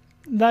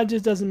 that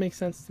just doesn't make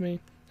sense to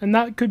me, and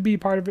that could be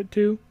part of it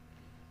too.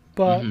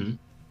 But Mm-hmm.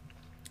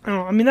 I don't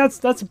know. I mean,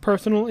 that's a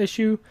personal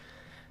issue.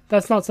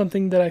 That's not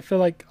something that I feel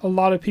like a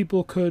lot of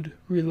people could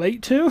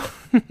relate to.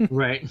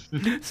 Right.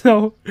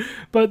 So,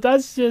 but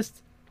that's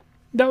just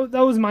that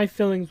was my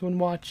feelings when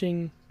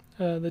watching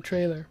the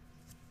trailer.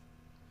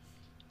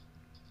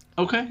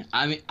 Okay.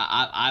 I mean,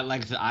 I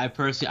like I said, I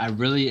personally, I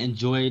really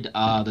enjoyed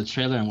the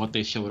trailer and what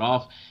they showed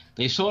off.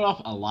 They showed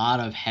off a lot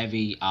of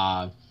heavy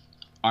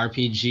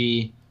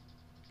RPG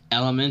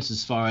elements,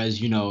 as far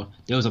as,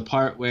 there was a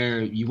part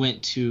where you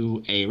went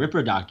to a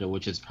Ripper Doctor,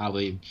 which is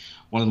probably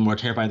one of the more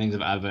terrifying things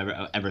I've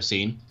ever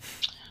seen.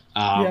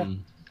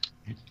 And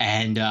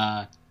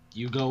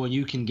you go and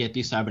you can get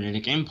these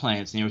cybernetic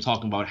implants, and you were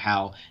talking about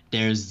how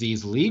there's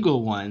these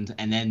legal ones,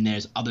 and then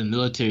there's other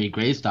military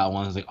grade style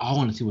ones. Like, oh, I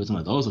want to see what some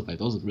of those look like.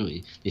 Those look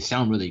they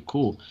sound really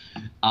cool.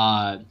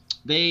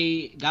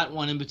 They got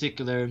one in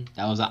particular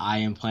that was an eye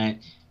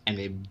implant, and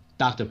the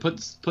doctor put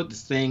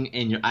this thing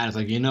in your eye. I was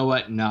like, you know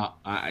what? No,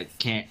 I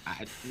can't.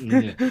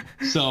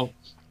 So,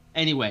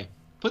 anyway,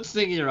 put this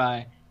thing in your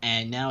eye,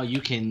 and now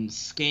you can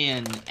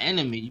scan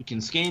you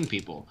can scan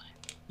people.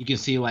 You can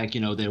see like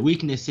their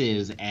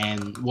weaknesses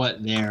and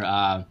what their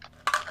I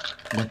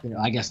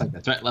guess like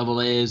the threat level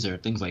is or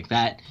things like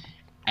that.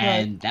 Right.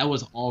 And that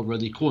was all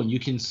really cool. And you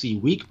can see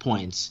weak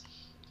points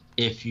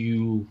if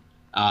you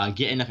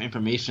get enough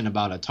information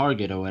about a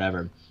target or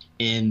whatever.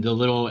 In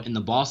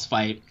the boss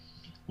fight,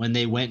 when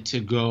they went to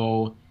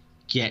go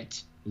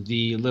get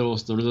the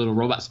little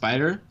robot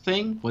spider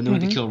thing, when they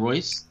went to Mm-hmm. kill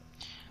Royce,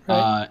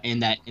 Right. in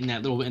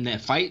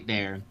that fight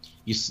there,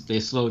 they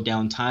slowed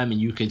down time and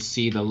you could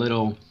see the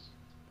little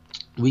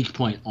weak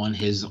point on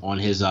his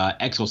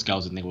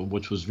exoskeleton thing,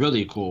 which was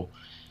really cool.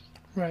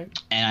 Right.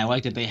 And I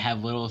like that they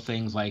have little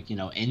things like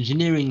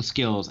engineering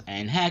skills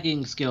and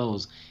hacking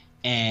skills,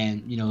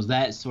 and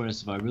that sort of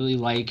stuff. I really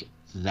like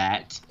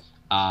that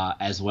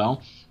as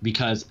well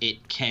because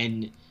it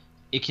can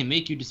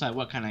make you decide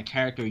what kind of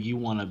character you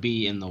want to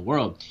be in the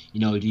world.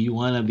 Do you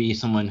want to be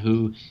someone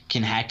who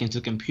can hack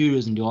into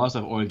computers and do all that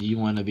stuff, or do you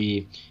want to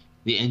be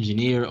the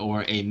engineer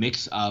or a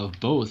mix of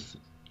both?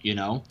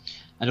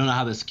 I don't know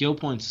how the skill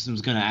point system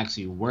is going to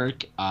actually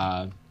work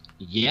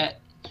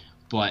yet,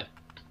 but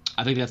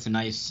I think that's a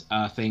nice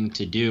thing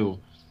to do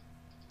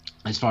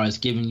as far as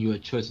giving you a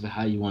choice of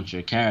how you want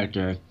your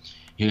character,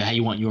 how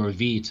you want your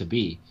V to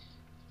be.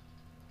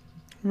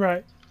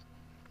 Right.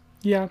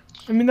 Yeah.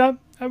 I mean that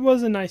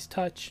was a nice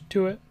touch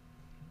to it.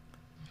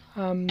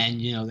 And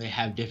they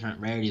have different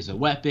rarities of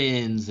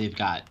weapons. They've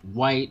got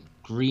white,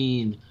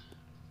 green,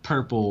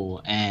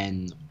 purple,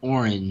 and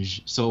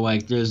orange. So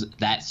like there's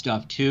that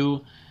stuff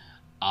too.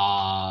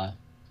 Uh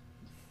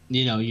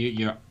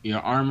your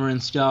armor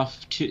and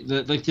stuff too.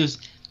 Like there's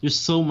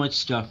so much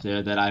stuff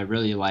there that I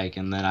really like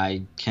and that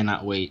I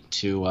cannot wait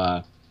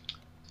to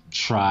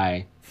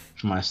try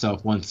for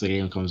myself once the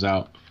game comes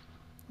out.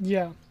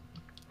 Yeah.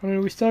 I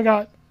mean, we still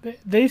got.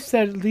 They've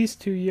said at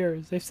least 2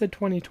 years. They've said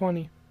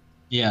 2020.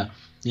 Yeah,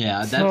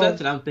 yeah, So,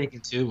 that's what I'm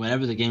thinking too.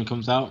 Whenever the game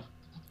comes out.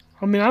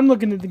 I mean, I'm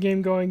looking at the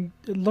game going,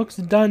 it looks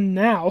done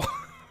now.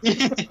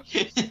 Release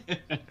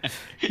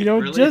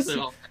Just it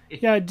all.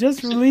 yeah,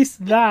 just release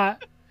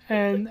that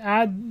and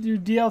add your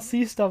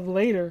DLC stuff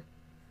later.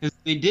 'Cause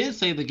they did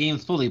say the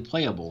game's fully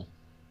playable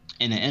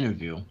in an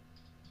interview,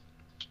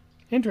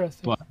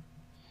 Interesting. but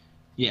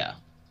yeah,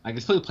 like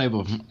it's fully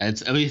playable.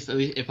 It's at least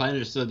if I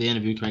understood the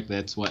interview correctly,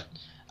 that's what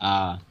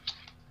uh,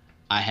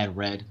 I had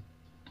read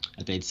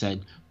that they'd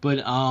said.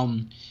 But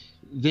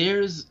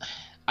there's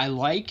I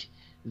like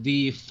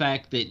the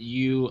fact that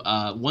you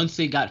once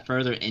they got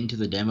further into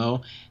the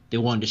demo, they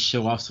wanted to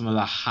show off some of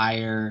the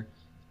higher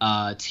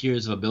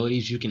tiers of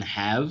abilities you can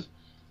have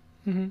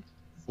Hmm.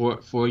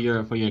 for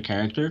your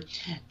character,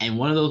 and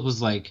one of those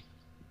was like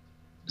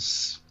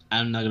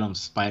I'm not gonna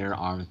spider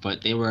arms,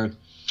 but they were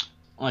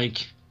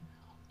like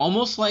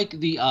almost like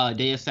the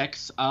Deus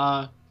Ex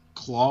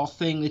claw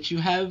thing that you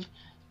have,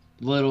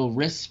 little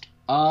wrist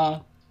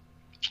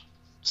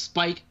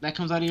spike that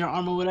comes out of your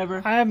arm or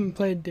whatever. I haven't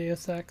played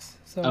Deus Ex,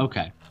 so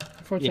Okay.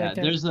 unfortunately I Yeah,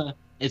 can't.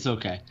 it's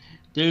okay.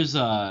 There's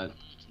a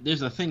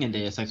thing in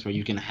Deus Ex where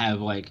you can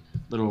have like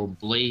little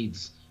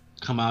blades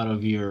out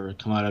of your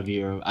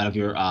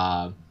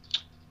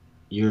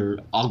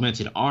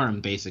augmented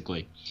arm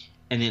basically.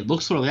 And it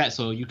looks sort of like that,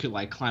 so you could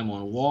like climb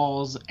on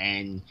walls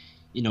and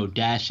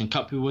dash and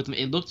cut people with them.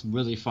 It looked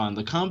really fun.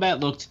 The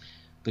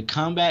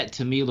combat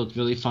to me looked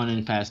really fun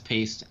and fast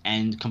paced,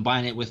 and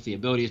combine it with the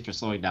abilities for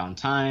slowing down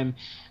time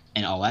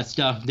and all that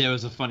stuff. There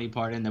was a funny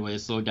part in there where it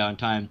slowed down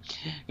time.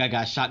 Guy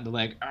got shot in the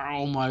leg.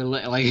 Oh my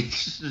leg! Like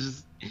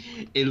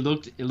it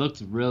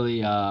looked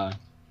really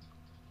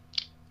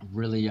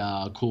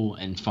cool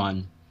and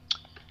fun.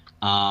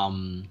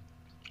 Um,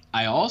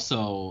 I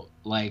also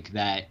like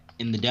that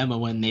in the demo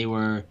when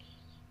they're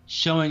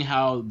showing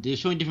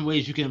different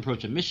ways you can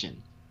approach a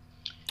mission.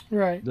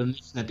 Right. The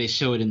mission that they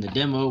showed in the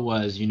demo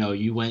was, you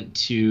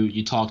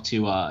talked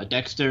to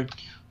Dexter,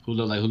 who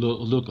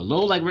looked a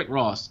little like Rick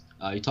Ross.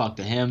 You talk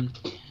to him,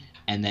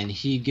 and then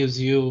he gives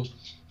you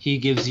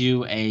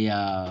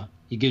a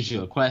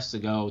quest to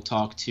go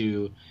talk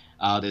to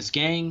this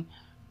gang.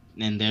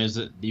 And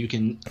you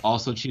can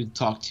also choose to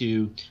talk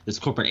to this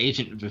corporate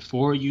agent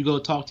before you go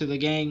talk to the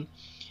gang.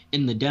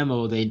 In the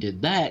demo, they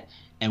did that,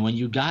 and when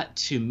you got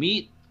to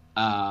meet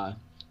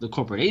the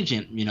corporate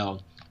agent,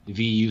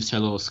 V used her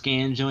little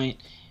scan joint,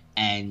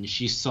 and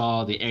she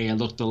saw the area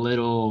looked a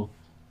little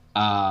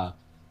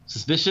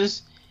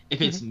suspicious.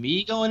 If it's Hmm.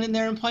 me going in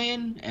there and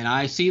playing, and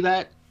I see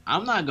that,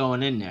 I'm not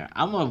going in there.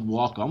 I'm gonna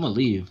walk. I'm gonna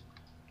leave.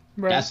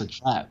 Right. That's a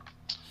trap.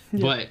 Yeah.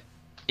 But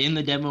in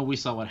the demo, we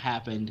saw what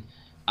happened,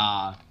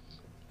 uh,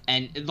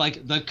 and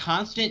like the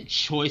constant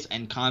choice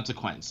and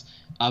consequence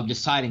of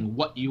deciding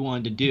what you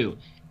wanted to do,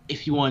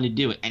 if you wanted to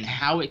do it, and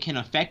how it can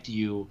affect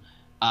you,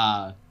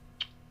 uh,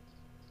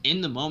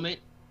 in the moment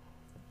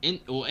in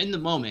the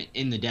moment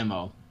in the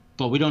demo,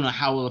 but we don't know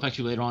how it will affect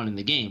you later on in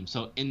the game.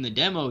 So in the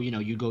demo,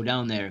 you go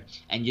down there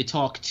and you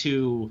talk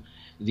to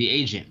the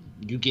agent.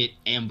 You get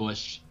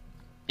ambushed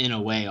in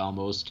a way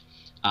almost.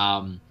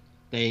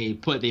 They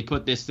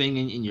put this thing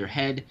in your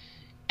head,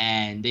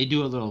 and they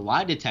do a little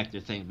lie detector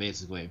thing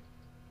basically.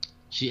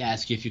 She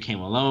asks you if you came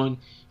alone.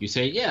 You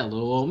say, yeah,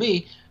 little old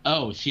me.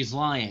 Oh, she's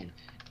lying.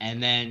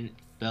 And then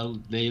the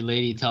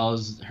lady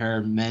tells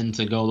her men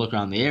to go look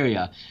around the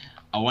area.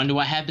 I wonder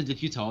what happens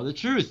if you tell her the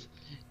truth.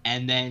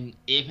 And then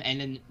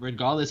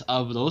regardless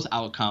of those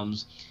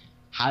outcomes,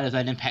 how does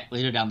that impact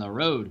later down the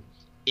road?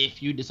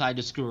 If you decide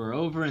to screw her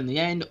over in the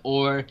end,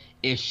 or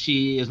if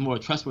she is more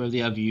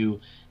trustworthy of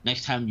you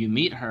next time you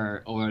meet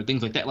her, or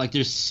things like that. Like,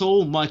 there's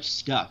so much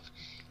stuff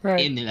Right.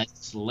 in there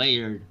that's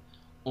layered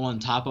on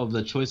top of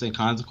the choice and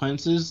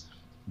consequences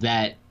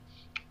that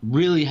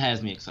really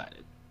has me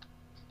excited.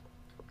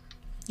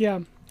 Yeah.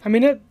 I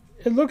mean, it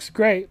looks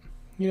great.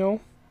 You know,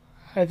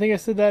 I think I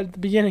said that at the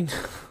beginning.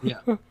 Yeah.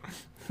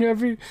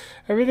 Every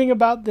everything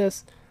about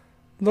this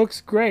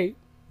looks great.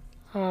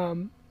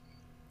 Um,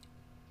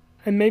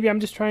 and maybe I'm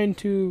just trying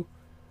to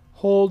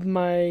hold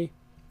my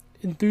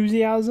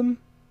enthusiasm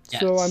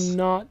so I'm Yes.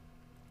 not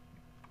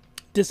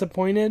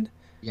disappointed.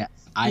 Yes.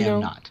 I You am know.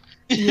 not.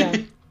 Yeah.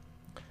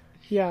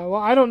 Yeah.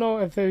 Well, I don't know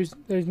if there's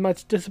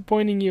much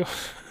disappointing you.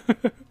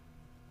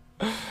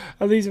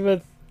 At least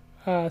with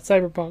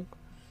Cyberpunk.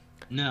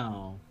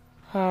 No.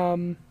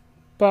 Um,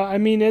 but I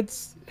mean,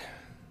 it's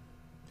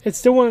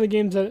still one of the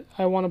games that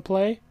I want to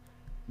play,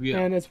 Yeah.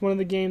 and it's one of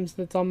the games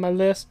that's on my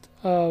list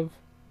of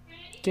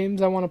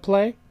games I want to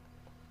play.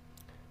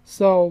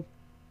 So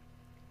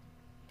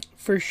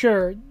for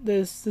sure,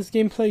 this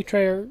gameplay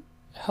trailer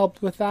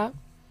helped with that.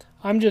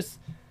 I'm just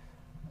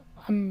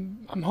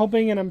I'm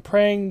hoping and I'm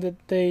praying that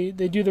they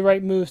do the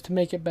right moves to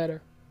make it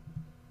better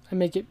and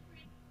make it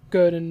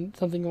good and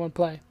something you want to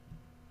play.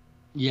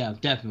 Yeah,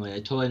 definitely. I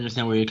totally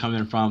understand where you're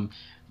coming from.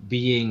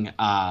 Being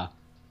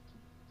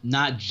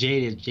not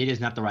jaded. Jaded is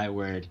not the right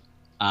word.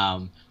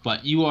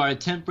 But you are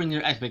tempering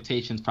your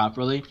expectations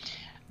properly.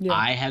 Yeah.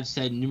 I have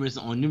said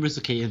numerous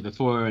occasions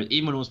before,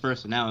 even when it was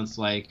first announced,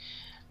 like,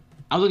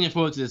 I'm looking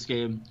forward to this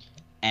game,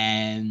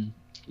 and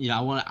I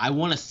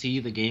want to see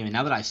the game. And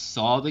now that I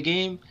saw the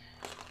game,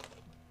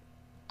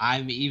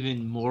 I'm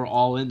even more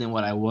all in than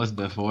what I was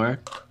before.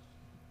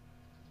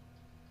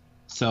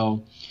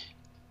 So,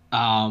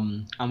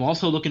 I'm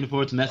also looking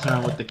forward to messing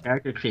around with the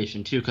character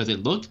creation too, because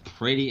it looked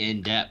pretty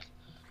in depth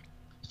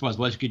as far as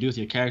what you could do with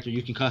your character.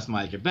 You can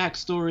customize your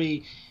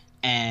backstory,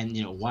 and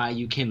why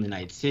you came to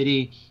Night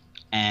City,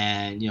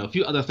 and a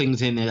few other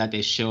things in there that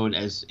they showed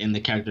as in the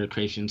character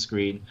creation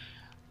screen.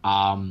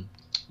 Um,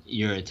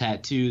 your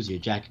tattoos, your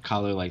jacket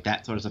color, like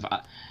that sort of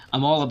stuff.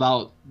 I'm all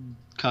about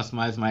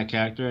customizing my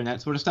character and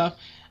that sort of stuff.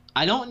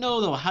 I don't know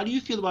though. How do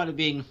you feel about it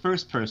being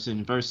first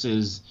person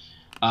versus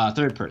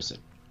third person?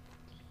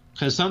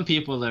 Because some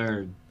people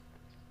are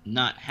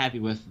not happy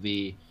with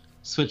the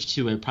switch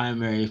to a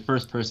primary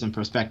first person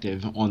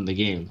perspective on the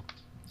game.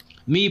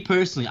 Me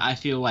personally, I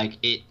feel like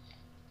it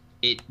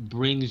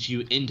brings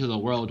you into the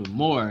world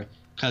more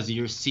because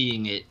you're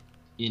seeing it,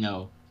 you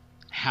know,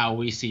 how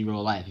we see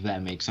real life, if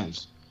that makes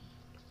sense.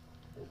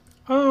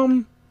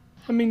 Um,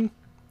 I mean,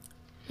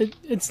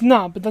 it's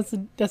not, but that's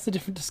a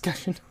different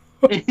discussion.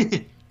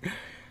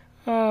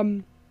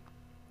 Um,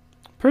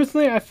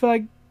 personally, I feel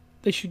like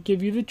they should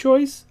give you the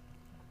choice,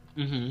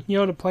 Hmm.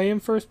 to play in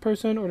first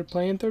person or to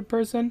play in third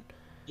person.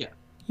 Yeah.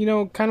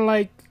 Kind of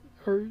like,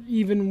 or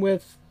even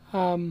with,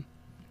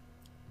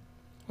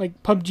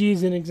 like PUBG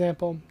is an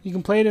example. You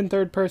can play it in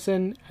third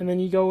person, and then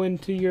you go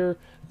into your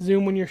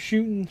zoom when you're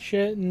shooting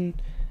shit, and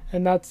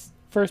that's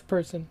first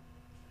person.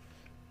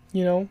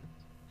 You know,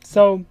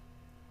 so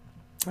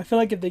I feel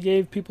like if they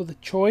gave people the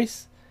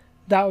choice,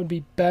 that would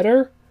be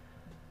better.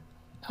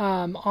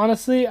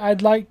 Honestly,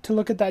 I'd like to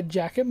look at that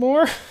jacket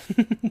more.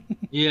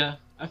 Yeah,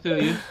 I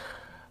feel you.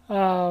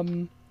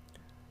 um,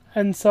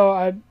 and so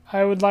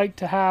I would like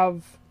to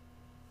have.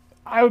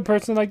 I would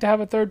personally like to have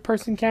a third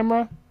person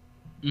camera,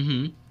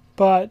 Hmm.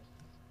 but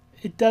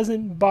it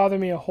doesn't bother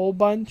me a whole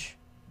bunch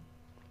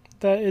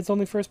that it's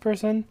only first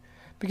person,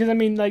 because I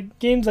mean, like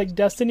games like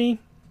Destiny,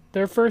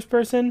 they're first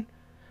person,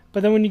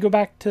 but then when you go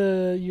back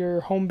to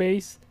your home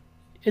base,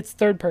 it's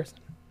third person.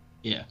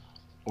 Yeah.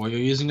 Or you're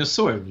using a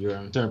sword, you're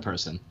in third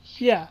person.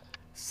 Yeah.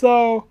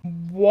 So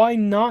why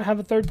not have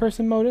a third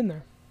person mode in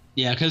there?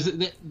 Yeah, because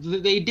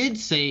they did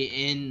say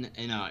in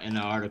an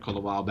article a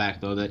while back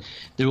though that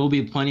there will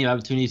be plenty of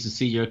opportunities to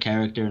see your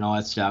character and all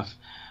that stuff.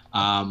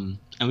 And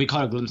we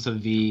caught a glimpse of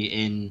V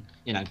in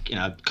a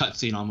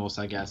cutscene almost,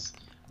 I guess,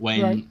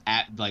 Right. when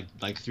at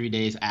like 3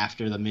 days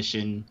after the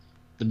mission,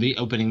 the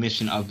opening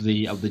mission of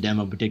the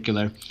demo in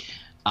particular.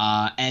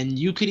 And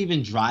you could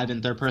even drive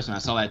in third person. I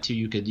saw that too.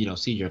 You could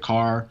see your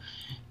car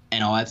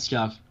and all that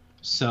stuff.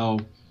 So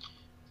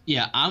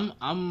yeah,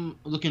 I'm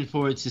looking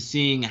forward to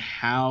seeing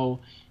how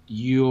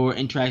your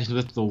interactions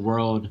with the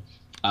world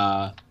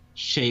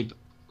shape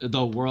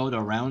the world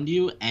around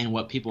you and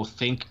what people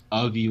think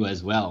of you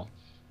as well.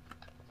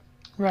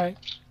 Right.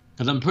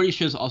 Because I'm pretty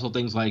sure there's also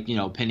things like,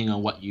 depending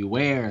on what you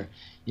wear,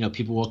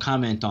 people will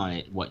comment on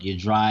it, what you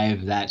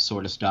drive, that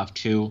sort of stuff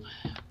too.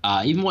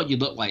 Even what you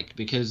look like.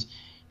 Because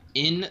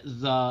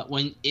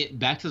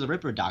back to the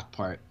Ripper Doc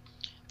part,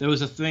 there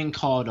was a thing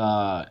called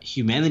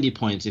humanity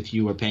points if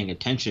you were paying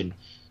attention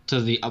to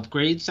the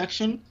upgrade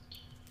section.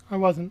 I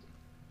wasn't.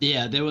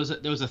 Yeah, there was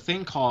a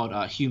thing called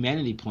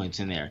humanity points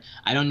in there.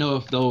 I don't know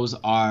if those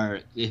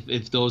are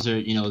if those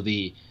are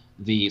the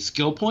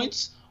skill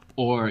points,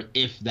 or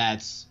if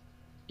that's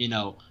you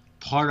know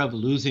part of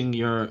losing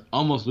your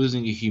almost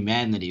losing your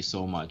humanity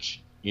so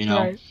much.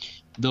 Right.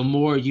 The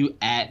more you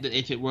add,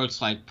 if it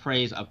works like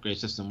Prey's upgrade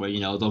system, where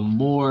the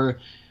more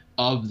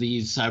of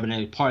these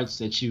cybernetic parts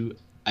that you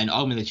an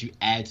augment that you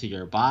add to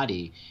your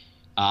body,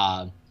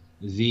 uh,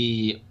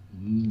 the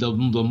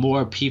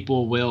more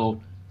people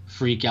will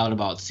freak out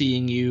about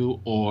seeing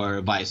you,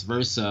 or vice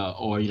versa,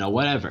 or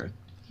whatever,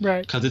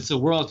 Right. because it's a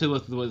world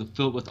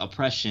filled with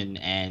oppression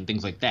and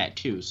things like that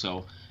too.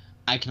 So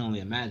I can only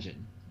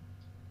imagine.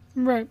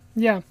 Right.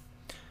 Yeah.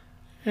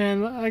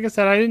 And like I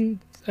said, I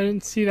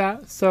didn't see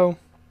that, so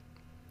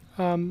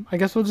I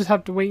guess we'll just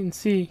have to wait and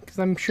see, because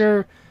I'm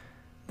sure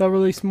they'll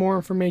release more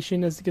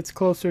information as it gets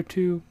closer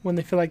to when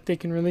they feel like they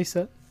can release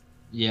it.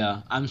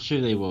 Yeah, I'm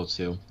sure they will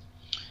too.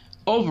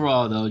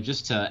 Overall, though,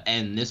 just to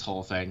end this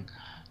whole thing,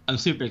 I'm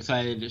super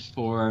excited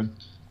for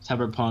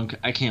Cyberpunk.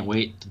 I can't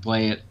wait to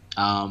play it.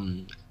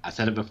 I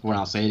said it before and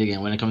I'll say it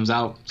again. When it comes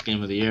out, it's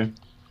game of the year.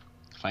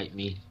 Fight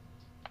me.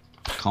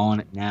 Calling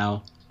it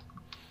now,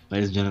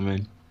 ladies and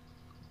gentlemen.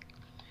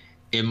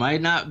 It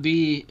might not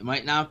be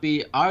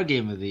our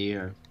game of the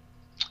year,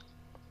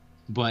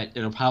 but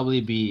it'll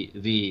probably be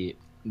the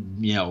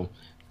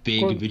big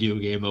Quote, video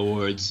game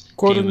awards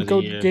quote game of the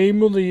unquote year.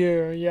 game of the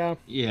year. Yeah,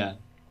 Yeah,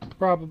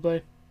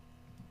 probably.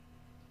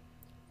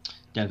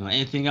 definitely.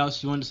 Anything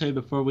else you want to say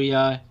before we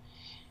end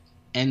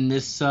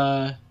this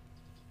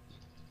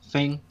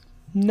thing?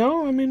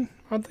 No, I mean,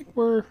 I think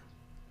we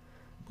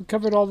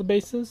covered all the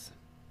bases.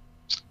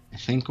 I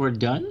think we're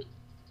done.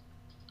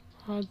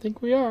 I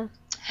think we are.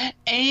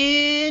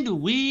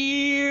 And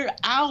we're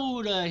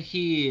out of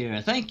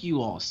here. Thank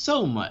you all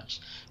so much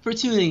for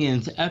tuning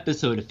in to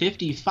episode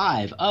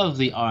 55 of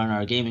the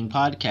R&R Gaming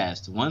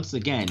Podcast. Once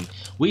again,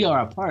 we are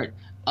a part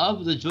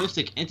of the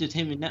Joystick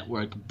Entertainment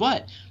Network.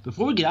 But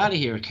before we get out of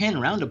here, Ken,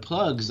 round of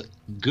plugs,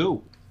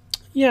 go.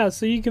 Yeah,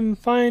 so you can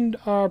find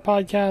our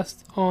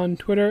podcast on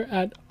Twitter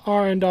at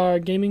R&R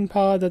Gaming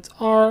Pod. That's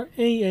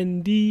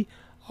RANDR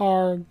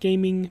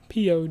Gaming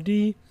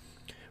POD.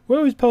 We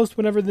always post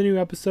whenever the new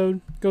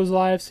episode goes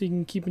live, so you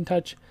can keep in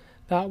touch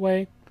that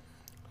way.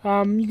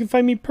 You can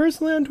find me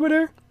personally on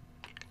Twitter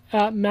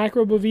at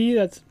MacroBov.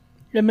 That's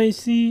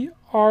MacRobov.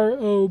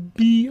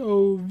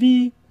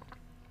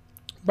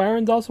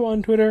 Byron's also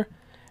on Twitter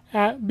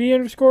at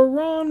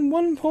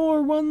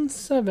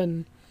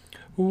B_Ron1417.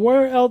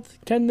 Where else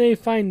can they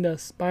find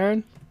us,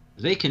 Byron?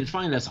 They can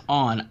find us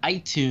on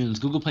iTunes,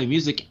 Google Play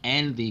Music,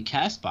 and the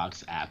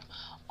Castbox app.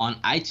 On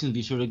iTunes,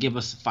 be sure to give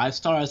us 5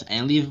 stars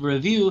and leave a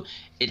review.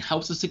 It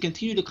helps us to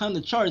continue to climb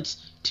the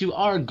charts to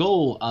our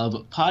goal of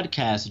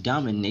podcast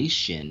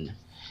domination.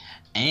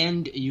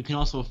 And you can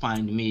also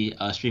find me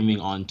streaming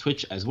on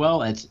Twitch as well.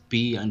 That's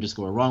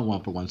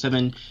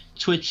B_Ron1417,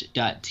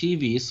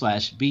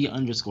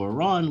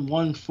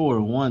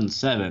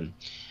 twitch.tv/B_Ron1417.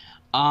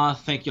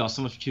 Thank you all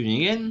so much for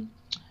tuning in.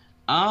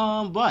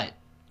 But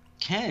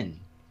Ken,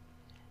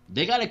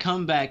 they got to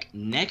come back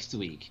next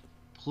week.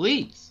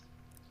 Please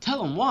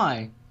tell them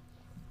why.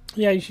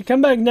 Yeah, you should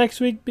come back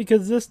next week,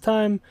 because this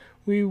time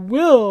we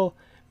will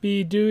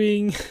be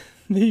doing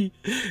the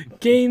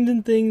games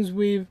and things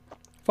we've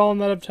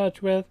fallen out of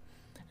touch with.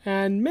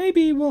 And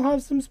maybe we'll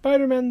have some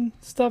Spider-Man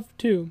stuff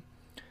too.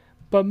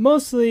 But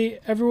mostly,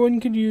 everyone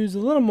could use a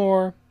little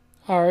more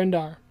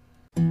R&R.